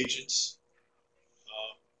these are the agents.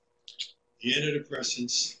 The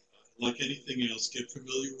antidepressants, like anything else, get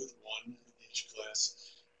familiar with one in each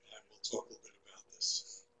class, and we'll talk a little bit about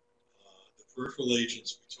this. The peripheral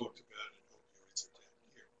agents we talked about, and opioids are down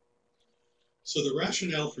here. So the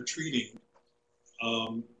rationale for treating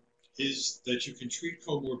is that you can treat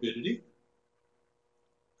comorbidity,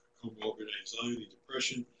 comorbid anxiety,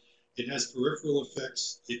 depression. It has peripheral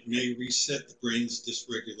effects. It may reset the brain's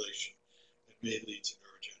dysregulation. It may lead to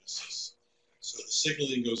neurogenesis. So the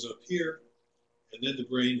signaling goes up here, and then the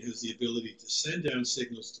brain has the ability to send down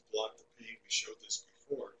signals to block the pain. We showed this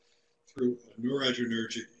before through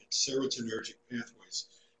noradrenergic and serotonergic pathways.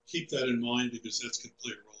 Keep that in mind because that's going to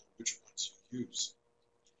play a role in which ones you use.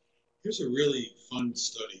 Here's a really fun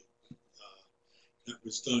study that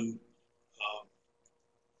was done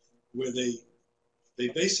where they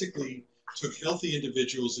basically took healthy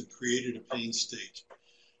individuals and created a pain state.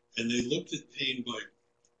 And they looked at pain by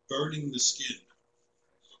burning the skin,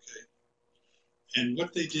 okay? And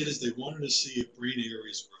what they did is they wanted to see if brain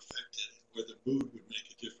areas were affected and whether mood would make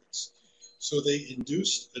a difference. So they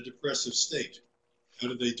induced a depressive state. How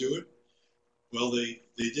did they do it? Well, they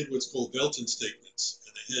did what's called Belton statements,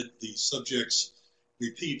 and they had the subjects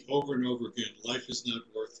repeat over and over again, life is not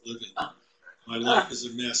worth living, my life is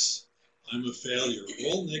a mess, I'm a failure,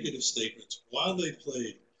 all negative statements, while they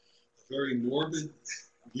played a very morbid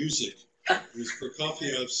music. It was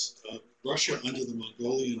Prokofiev's Russia Under the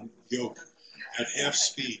Mongolian Yoke at half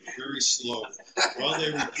speed, very slow, while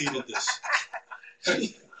they repeated this.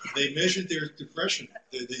 They measured their depression.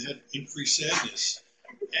 They had increased sadness,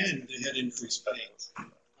 and they had increased pain,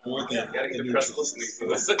 more than the neutral.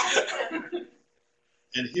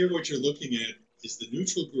 And here what you're looking at is the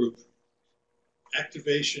neutral group,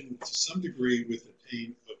 activation to some degree with the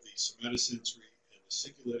pain of the somatosensory and the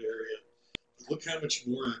cingulate area. But look how much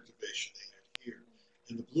more activation they had here.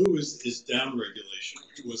 And the blue is downregulation,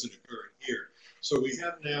 which wasn't occurring here. So we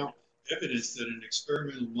have now evidence that in an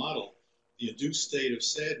experimental model, the induced state of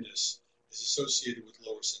sadness is associated with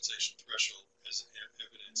lower sensation threshold, as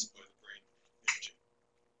evidenced by the brain imaging.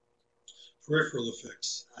 Peripheral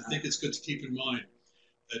effects. I think it's good to keep in mind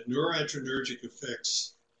that noradrenergic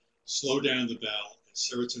effects slow down the bowel and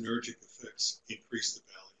serotonergic effects increase the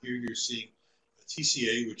bowel. Here you're seeing a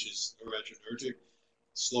TCA, which is noradrenergic,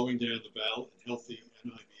 slowing down the bowel in healthy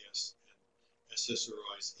NIBS and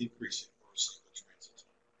SSRIs increasing neurocycle transit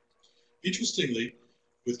time. Interestingly,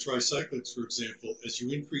 with tricyclics, for example, as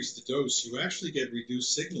you increase the dose, you actually get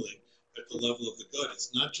reduced signaling at the level of the gut.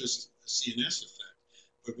 It's not just a CNS effect,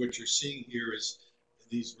 but what you're seeing here is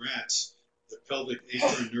in these rats, the pelvic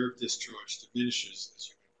afferent nerve discharge diminishes as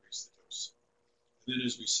you increase the dose. And then,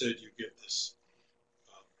 as we said, you get this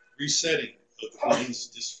resetting of the brain's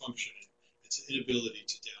dysfunction and its inability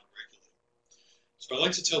to downregulate. So I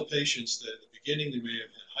like to tell patients that at the beginning they may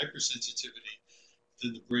have had hypersensitivity,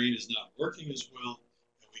 then the brain is not working as well,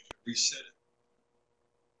 and we can reset it.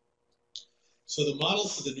 So the model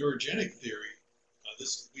for the neurogenic theory,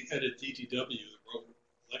 this we had at DDW, the Rome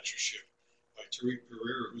lectureship by Tariq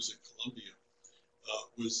Pereira, who's at Columbia,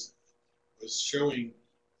 was showing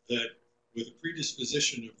that with a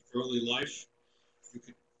predisposition of early life, you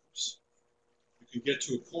could get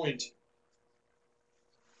to a point.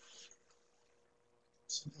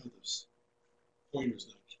 Somehow this pointer's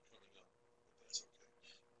not coming up, but that's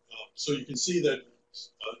okay. So you can see that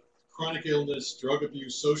chronic illness, drug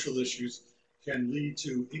abuse, social issues can lead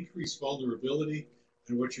to increased vulnerability,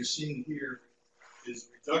 and what you're seeing here is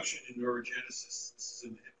reduction in neurogenesis. This is in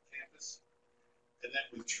the hippocampus. And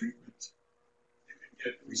then with treatment, you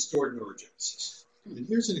can get restored neurogenesis. And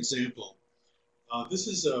here's an example. This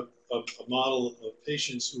is a model of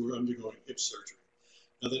patients who are undergoing hip surgery.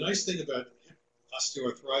 Now, the nice thing about hip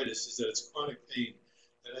osteoarthritis is that it's chronic pain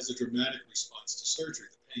that has a dramatic response to surgery.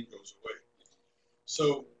 The pain goes away.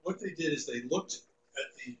 So what they did is they looked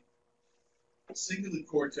at the cingulate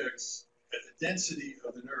cortex, at the density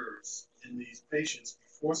of the nerves in these patients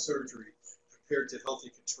before surgery compared to healthy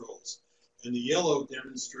controls. And the yellow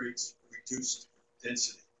demonstrates reduced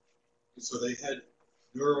density. So they had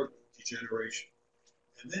neurodegeneration.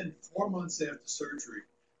 And then 4 months after surgery,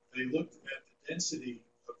 they looked at the density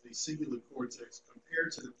of the cingulate cortex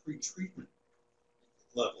compared to the pretreatment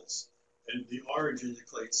levels. And the orange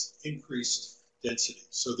indicates increased density.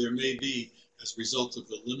 So there may be, as a result of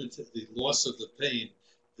the loss of the pain,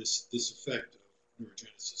 this effect of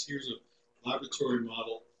neurogenesis. Here's a laboratory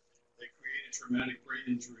model. They created traumatic brain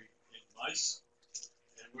injury in mice.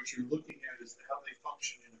 And what you're looking at is how they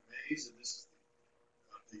function in a maze. And this is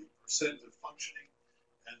the percent of functioning.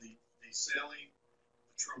 And the saline,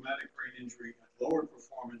 the traumatic brain injury had lower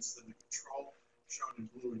performance than the control, shown in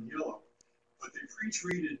blue and yellow. But they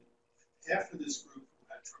pre-treated half of this group who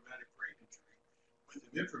had traumatic brain injury with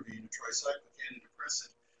imipramine, a tricyclic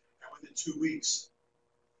antidepressant, and within 2 weeks,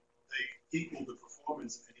 they equaled the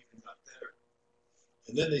performance and even got better.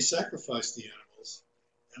 And then they sacrificed the animals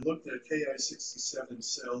and looked at Ki67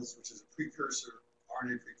 cells, which is a precursor,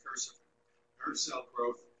 RNA precursor for nerve cell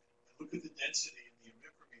growth, and look at the density in the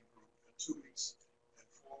imipramine group at 2 weeks and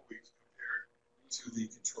 4 weeks compared to the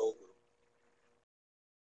control group.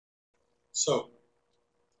 So,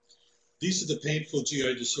 these are the painful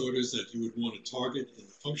GI disorders that you would want to target in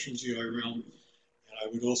the functional GI realm. And I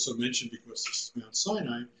would also mention, because this is Mount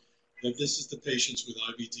Sinai, that this is the patients with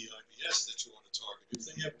IBD, IBS that you want to target. If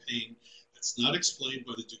they have pain that's not explained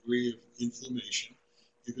by the degree of inflammation,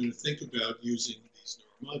 you're going to think about using these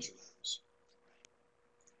neuromodulators.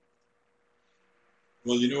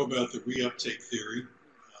 Well, you know about the reuptake theory.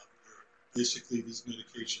 Basically, these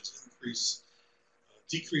medications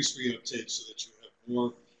decrease reuptake so that you have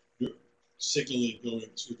more signaling going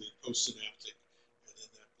to the postsynaptic, and then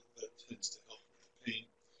that tends to help with the pain.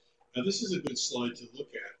 Now, this is a good slide to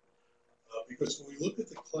look at, because when we look at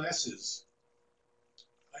the classes,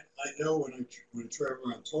 I know when I travel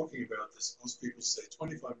around talking about this, most people say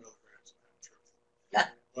 25 milligrams of amitriptyline. Yeah.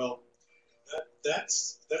 Well,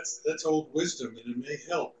 that's old wisdom, and it may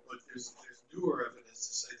help, but there's newer evidence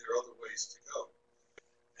to say there are other ways to go.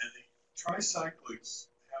 And the tricyclics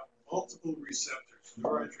have multiple receptors: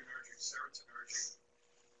 noradrenergic, serotonergic,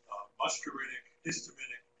 muscarinic,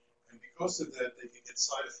 histaminic, and because of that, they can get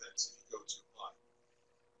side effects if you go too high.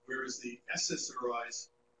 Whereas the SSRIs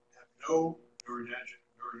have no noradrenergic,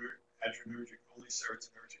 only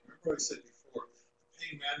serotonergic. Remember I said before, the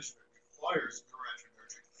pain management requires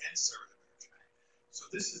noradrenergic and serotonergic. So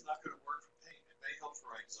this is not going to work for pain. It may help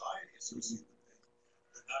for anxiety associated with pain,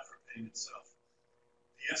 but not for pain itself.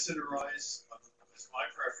 The SNRIs is my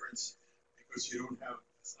preference because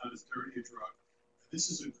it's not as dirty a drug. And this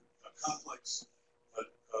is a complex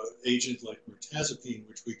agent like mirtazapine,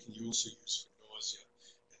 which we can also use for nausea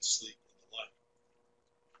and sleep and the like.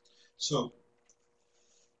 So,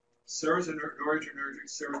 noradrenergic,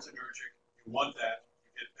 serotonergic, you want that.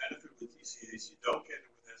 You get benefit with DCAs. You don't get it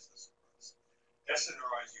with SSRIs.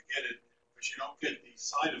 SNRIs, you get it, but you don't get the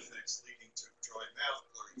side effects leading to dry mouth,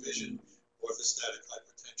 blurry vision, orthostatic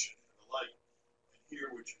hypertension, and the like. And here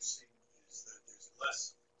what you're seeing is that there's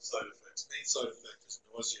less side effects. Main side effect is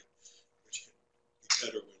nausea, which can be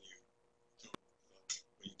better when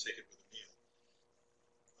you take it with a meal.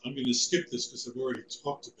 I'm going to skip this because I've already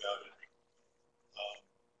talked about it.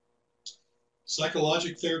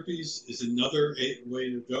 Psychologic therapies is another way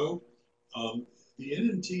to go. The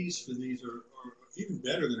NMTs for these are even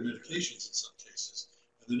better than medications in some cases.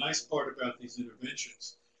 And the nice part about these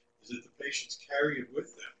interventions is that the patients carry it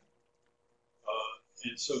with them.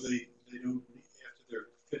 And so they don't, after they're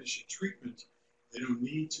finishing treatment, they don't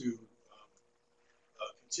need to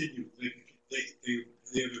continue. They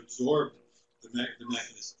have absorbed the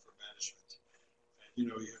mechanism for management. And you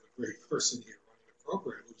know, you have a great person here running a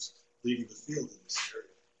program who's leading the field in this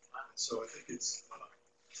area. And so I think it's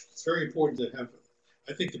very important to have.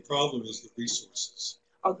 I think the problem is the resources.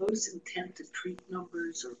 Are those intent to treat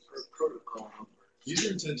numbers or protocol numbers? These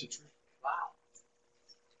are intent to treat.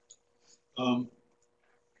 Wow.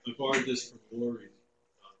 I borrowed this from Lori,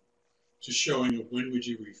 just showing of when would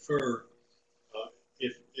you refer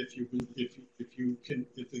if the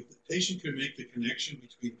patient can make the connection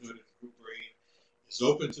between gut and brain, is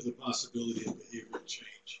open to the possibility of behavioral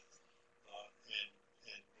change, and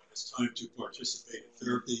when it's time to participate in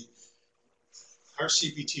therapy. Our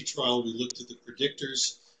CBT trial, we looked at the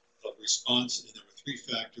predictors of response, and there were 3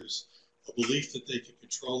 factors: a belief that they could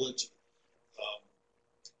control it,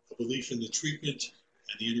 a belief in the treatment,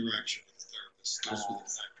 and the interaction with the therapist. Those were the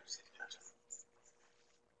factors that led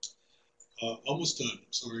to. Almost done.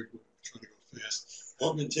 I'm sorry, we're trying to go fast.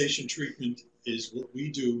 Augmentation treatment is what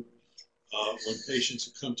we do when patients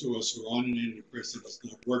who come to us who are on an antidepressant is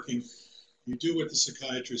not working. You do what the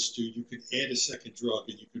psychiatrists do. You can add a second drug,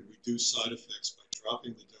 and you can reduce side effects by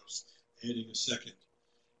dropping the dose, adding a second.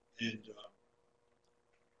 And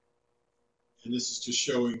this is just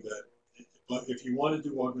showing that But if you want to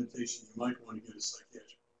do augmentation, you might want to get a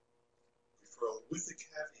psychiatric referral with the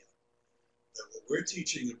caveat that what we're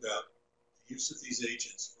teaching about the use of these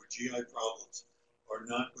agents for GI problems are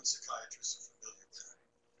not what psychiatrists are familiar with.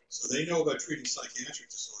 So they know about treating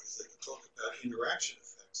psychiatric disorders. They can talk about interaction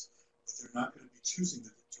effects, but they're not going to be choosing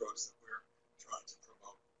the drugs that we're trying to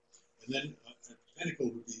promote. And then the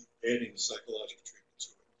pinnacle would be adding psychological treatment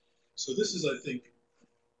to it. So this is, I think,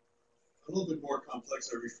 a little bit more complex.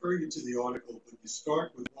 I refer you to the article, but you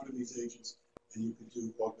start with one of these agents and you can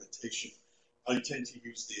do augmentation. I tend to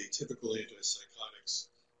use the atypical antipsychotics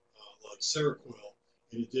like Seroquel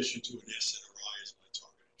in addition to an SNRI as my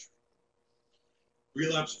targeted treatment.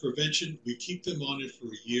 Relapse prevention, we keep them on it for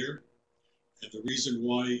a year. And the reason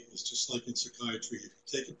why is just like in psychiatry, if you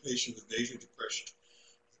take a patient with major depression,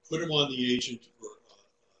 you put them on the agent for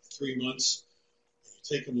 3 months, and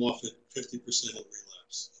you take them off at 50% will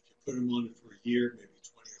relapse. If you put them on it for a year, maybe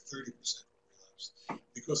 20 or 30% will relapse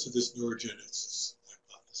because of this neurogenesis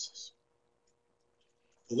hypothesis.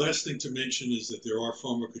 The last thing to mention is that there are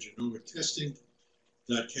pharmacogenomic testing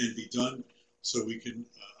that can be done. So we can,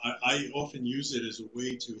 I often use it as a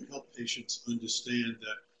way to help patients understand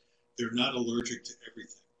that they're not allergic to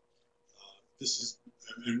everything.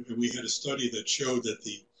 And we had a study that showed that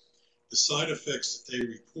the side effects that they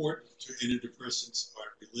report to antidepressants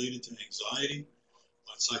are related to anxiety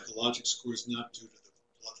on psychologic scores, not due to the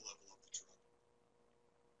blood level of the drug.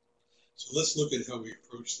 So let's look at how we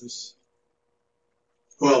approach this.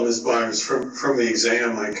 Well, Ms. Byers, from the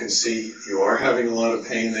exam, I can see you are having a lot of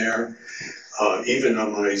pain there. Even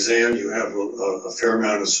on my exam, you have a fair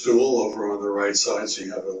amount of stool over on the right side, so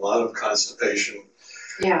you have a lot of constipation.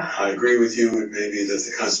 Yeah. I agree with you. It may be that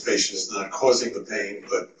the constipation is not causing the pain,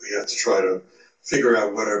 but we have to try to figure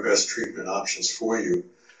out what are best treatment options for you.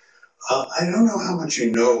 I don't know how much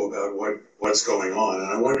you know about what's going on,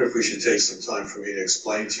 and I wonder if we should take some time for me to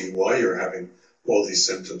explain to you why you're having all these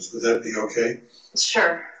symptoms. Would that be okay?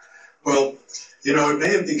 Sure. Well, you know, it may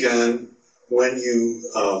have begun when you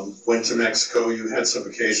went to Mexico. You had some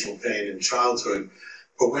occasional pain in childhood,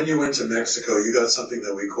 but when you went to Mexico, you got something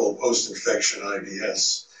that we call post-infection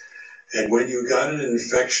IBS. And when you got an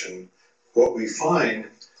infection, what we find,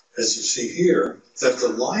 as you see here, that the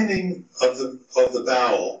lining of the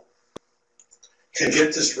bowel can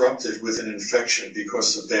get disrupted with an infection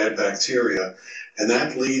because of bad bacteria. And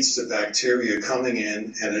that leads to bacteria coming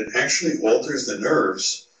in, and it actually alters the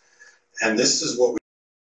nerves. And this is what we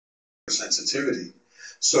call sensitivity.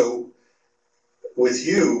 So with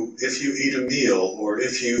you, if you eat a meal or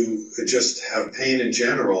if you just have pain in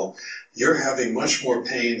general, you're having much more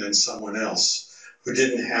pain than someone else who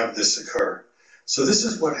didn't have this occur. So this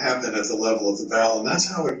is what happened at the level of the bowel, and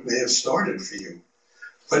that's how it may have started for you.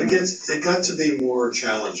 But it got to be more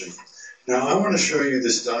challenging. Now I want to show you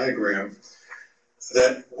this diagram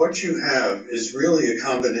that what you have is really a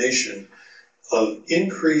combination of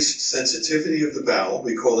increased sensitivity of the bowel,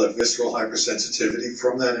 we call that visceral hypersensitivity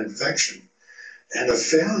from that infection, and a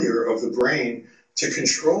failure of the brain to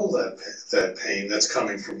control that pain that's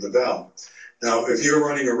coming from the bowel. Now, if you're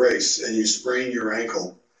running a race and you sprain your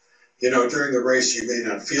ankle, you know, during the race you may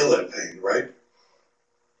not feel that pain, right?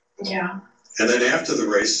 Yeah. And then after the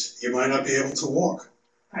race, you might not be able to walk.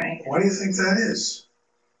 Right. Why do you think that is?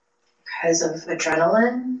 Because of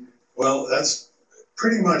adrenaline? Well, that's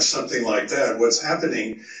pretty much something like that. What's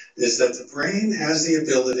happening is that the brain has the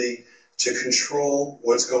ability to control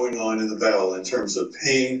what's going on in the bowel in terms of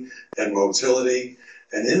pain and motility.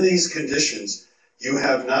 And in these conditions, you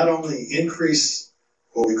have not only increased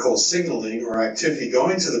what we call signaling or activity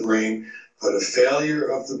going to the brain, but a failure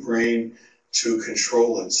of the brain to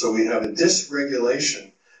control it. So we have a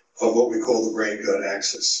dysregulation of what we call the brain-gut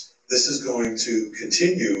axis. This is going to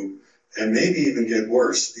continue and maybe even get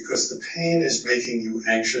worse because the pain is making you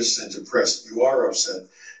anxious and depressed. You are upset.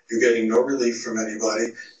 You're getting no relief from anybody.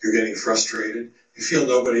 You're getting frustrated. You feel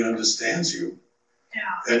nobody understands you. Yeah.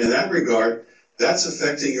 And in that regard, that's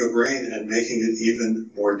affecting your brain and making it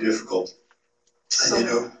even more difficult. So and,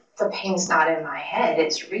 you know, the pain's not in my head,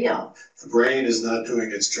 it's real. The brain is not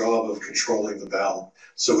doing its job of controlling the bowel.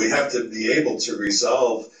 So we have to be able to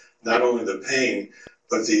resolve not only the pain,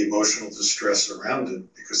 but the emotional distress around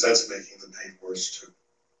it, because that's making the pain worse too.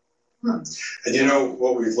 And you know,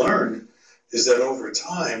 what we've learned is that over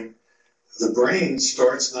time, the brain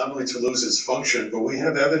starts not only to lose its function, but we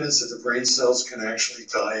have evidence that the brain cells can actually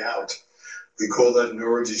die out. We call that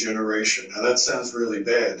neurodegeneration. Now that sounds really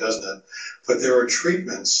bad, doesn't it? But there are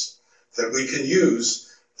treatments that we can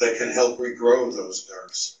use that can help regrow those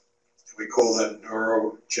nerves. We call that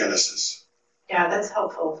neurogenesis. Yeah, that's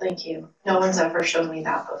helpful, thank you. No one's ever shown me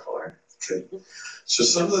that before. Okay. So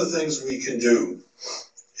some of the things we can do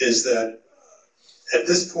is that at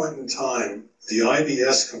this point in time, the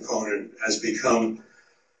IBS component has become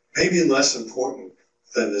maybe less important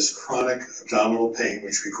than this chronic abdominal pain,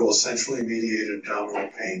 which we call centrally mediated abdominal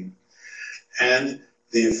pain, and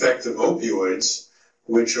the effect of opioids,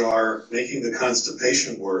 which are making the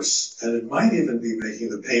constipation worse, and it might even be making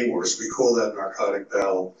the pain worse. We call that narcotic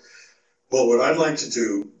bowel. Well, what I'd like to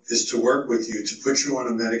do is to work with you to put you on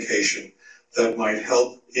a medication that might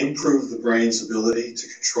help improve the brain's ability to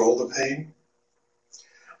control the pain.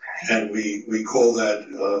 Okay. And we call that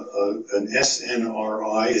an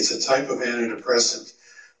SNRI. It's a type of antidepressant,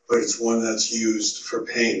 but it's one that's used for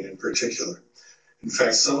pain in particular. In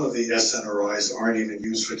fact, some of the SNRIs aren't even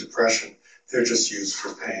used for depression. They're just used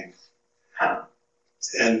for pain. Oh.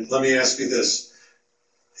 And let me ask you this.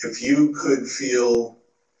 If you could feel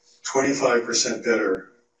 25%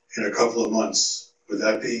 better in a couple of months, would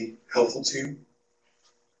that be helpful to you?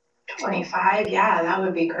 25, yeah, that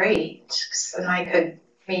would be great. 'Cause then I could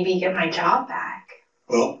maybe get my job back.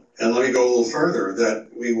 Well, and let me go a little further, that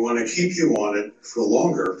we want to keep you on it for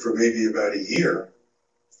longer, for maybe about a year,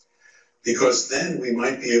 because then we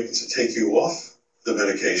might be able to take you off the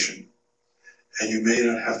medication, and you may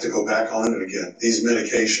not have to go back on it again. These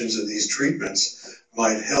medications and these treatments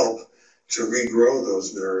might help to regrow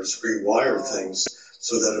those nerves, rewire things,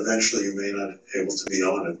 so that eventually you may not be able to be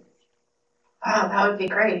on it. Wow, that would be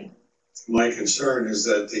great. My concern is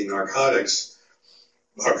that the narcotics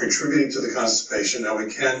are contributing to the constipation. Now,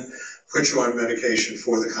 we can put you on medication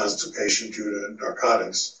for the constipation due to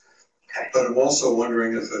narcotics, Okay. but I'm also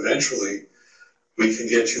wondering if eventually we can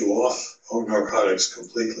get you off of narcotics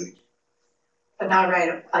completely. But not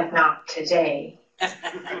right, like not today. Well,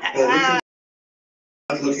 we're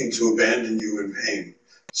not looking to abandon you in pain,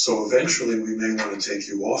 so eventually we may want to take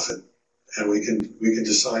you off it, and we can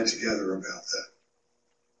decide together about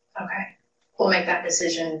that. Okay. We'll make that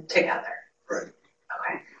decision together. Right.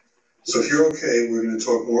 Okay. So if you're okay, we're going to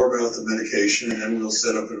talk more about the medication, and then we'll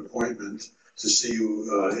set up an appointment to see you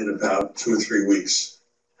in about 2 or 3 weeks.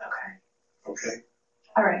 Okay. Okay?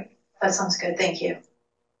 All right. That sounds good. Thank you.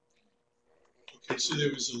 Okay, so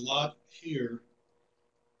there was a lot here,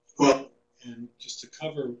 Well, and just to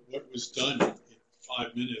cover what was done in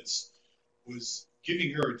 5 minutes was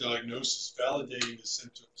giving her a diagnosis, validating the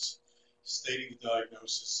symptoms, stating the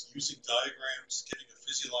diagnosis, using diagrams, getting a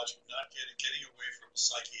physiologic, getting away from a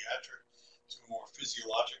psychiatric to a more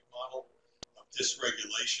physiologic model of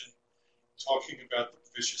dysregulation, talking about the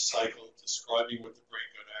vicious cycle, describing what the brain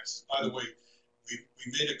got access. By the way, we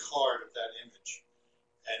made a card of that image,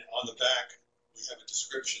 and on the back we have a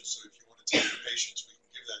description, so if you want to tell your patients, we can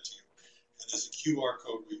give that to you. And there's a QR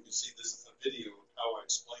code where you can see this a video of how I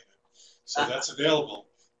explain it. So that's available.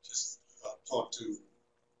 Just talk to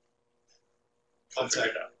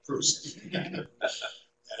contact Bruce, and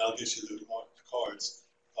I'll get you the cards.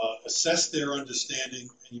 Assess their understanding,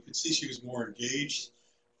 and you can see she was more engaged,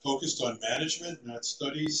 focused on management, not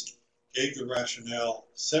studies, gave the rationale,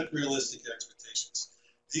 set realistic expectations.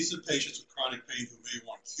 These are patients with chronic pain who may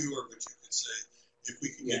want cure, but you could say, if we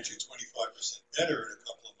can get you 25% better in a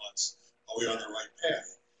couple of months, are we on the right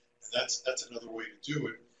path? And that's another way to do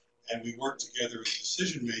it. And we worked together in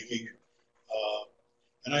decision making.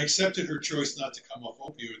 And I accepted her choice not to come off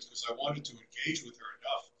opioids because I wanted to engage with her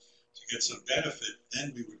enough to get some benefit.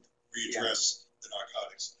 Then we would readdress the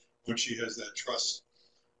narcotics when she has that trust.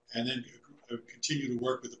 And then continue to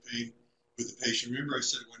work with the patient. Remember, I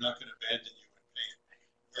said we're not going to abandon you in pain.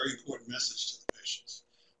 Very important message to the patients.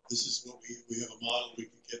 This is what we have a model. We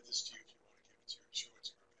can get this to you if you want to give it to your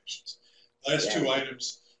insurance or your patients. Last 2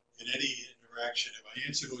 items in any interaction. If I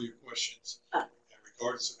answered all your questions, and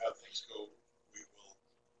regardless of how things go, we will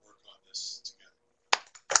work on this together.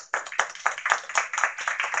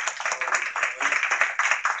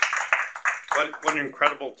 What an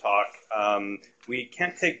incredible talk. We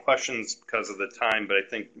can't take questions because of the time, but I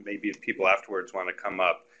think maybe if people afterwards want to come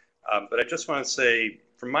up. But I just want to say,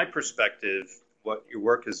 from my perspective, what your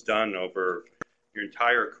work has done over your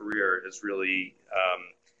entire career is really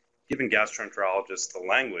given gastroenterologists the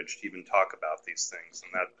language to even talk about these things.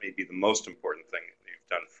 And that may be the most important thing that you've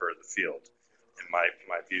done for the field, in my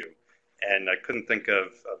view. And I couldn't think of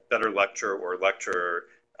a better lecturer or lecturer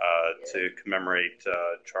to commemorate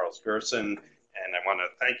Charles Gerson. And I want to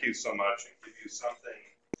thank you so much and give you something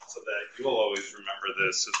so that you'll always remember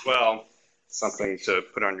this as well. Something to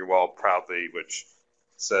put on your wall proudly, which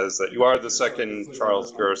says that you are the second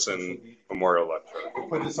Charles Gerson Memorial Lecturer. We'll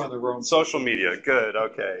put this on the Rome. Social media, good,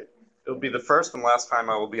 okay. It'll be the first and last time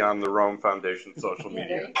I will be on the Rome Foundation social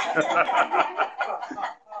media.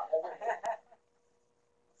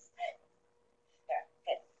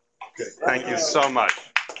 Okay. Thank you so much.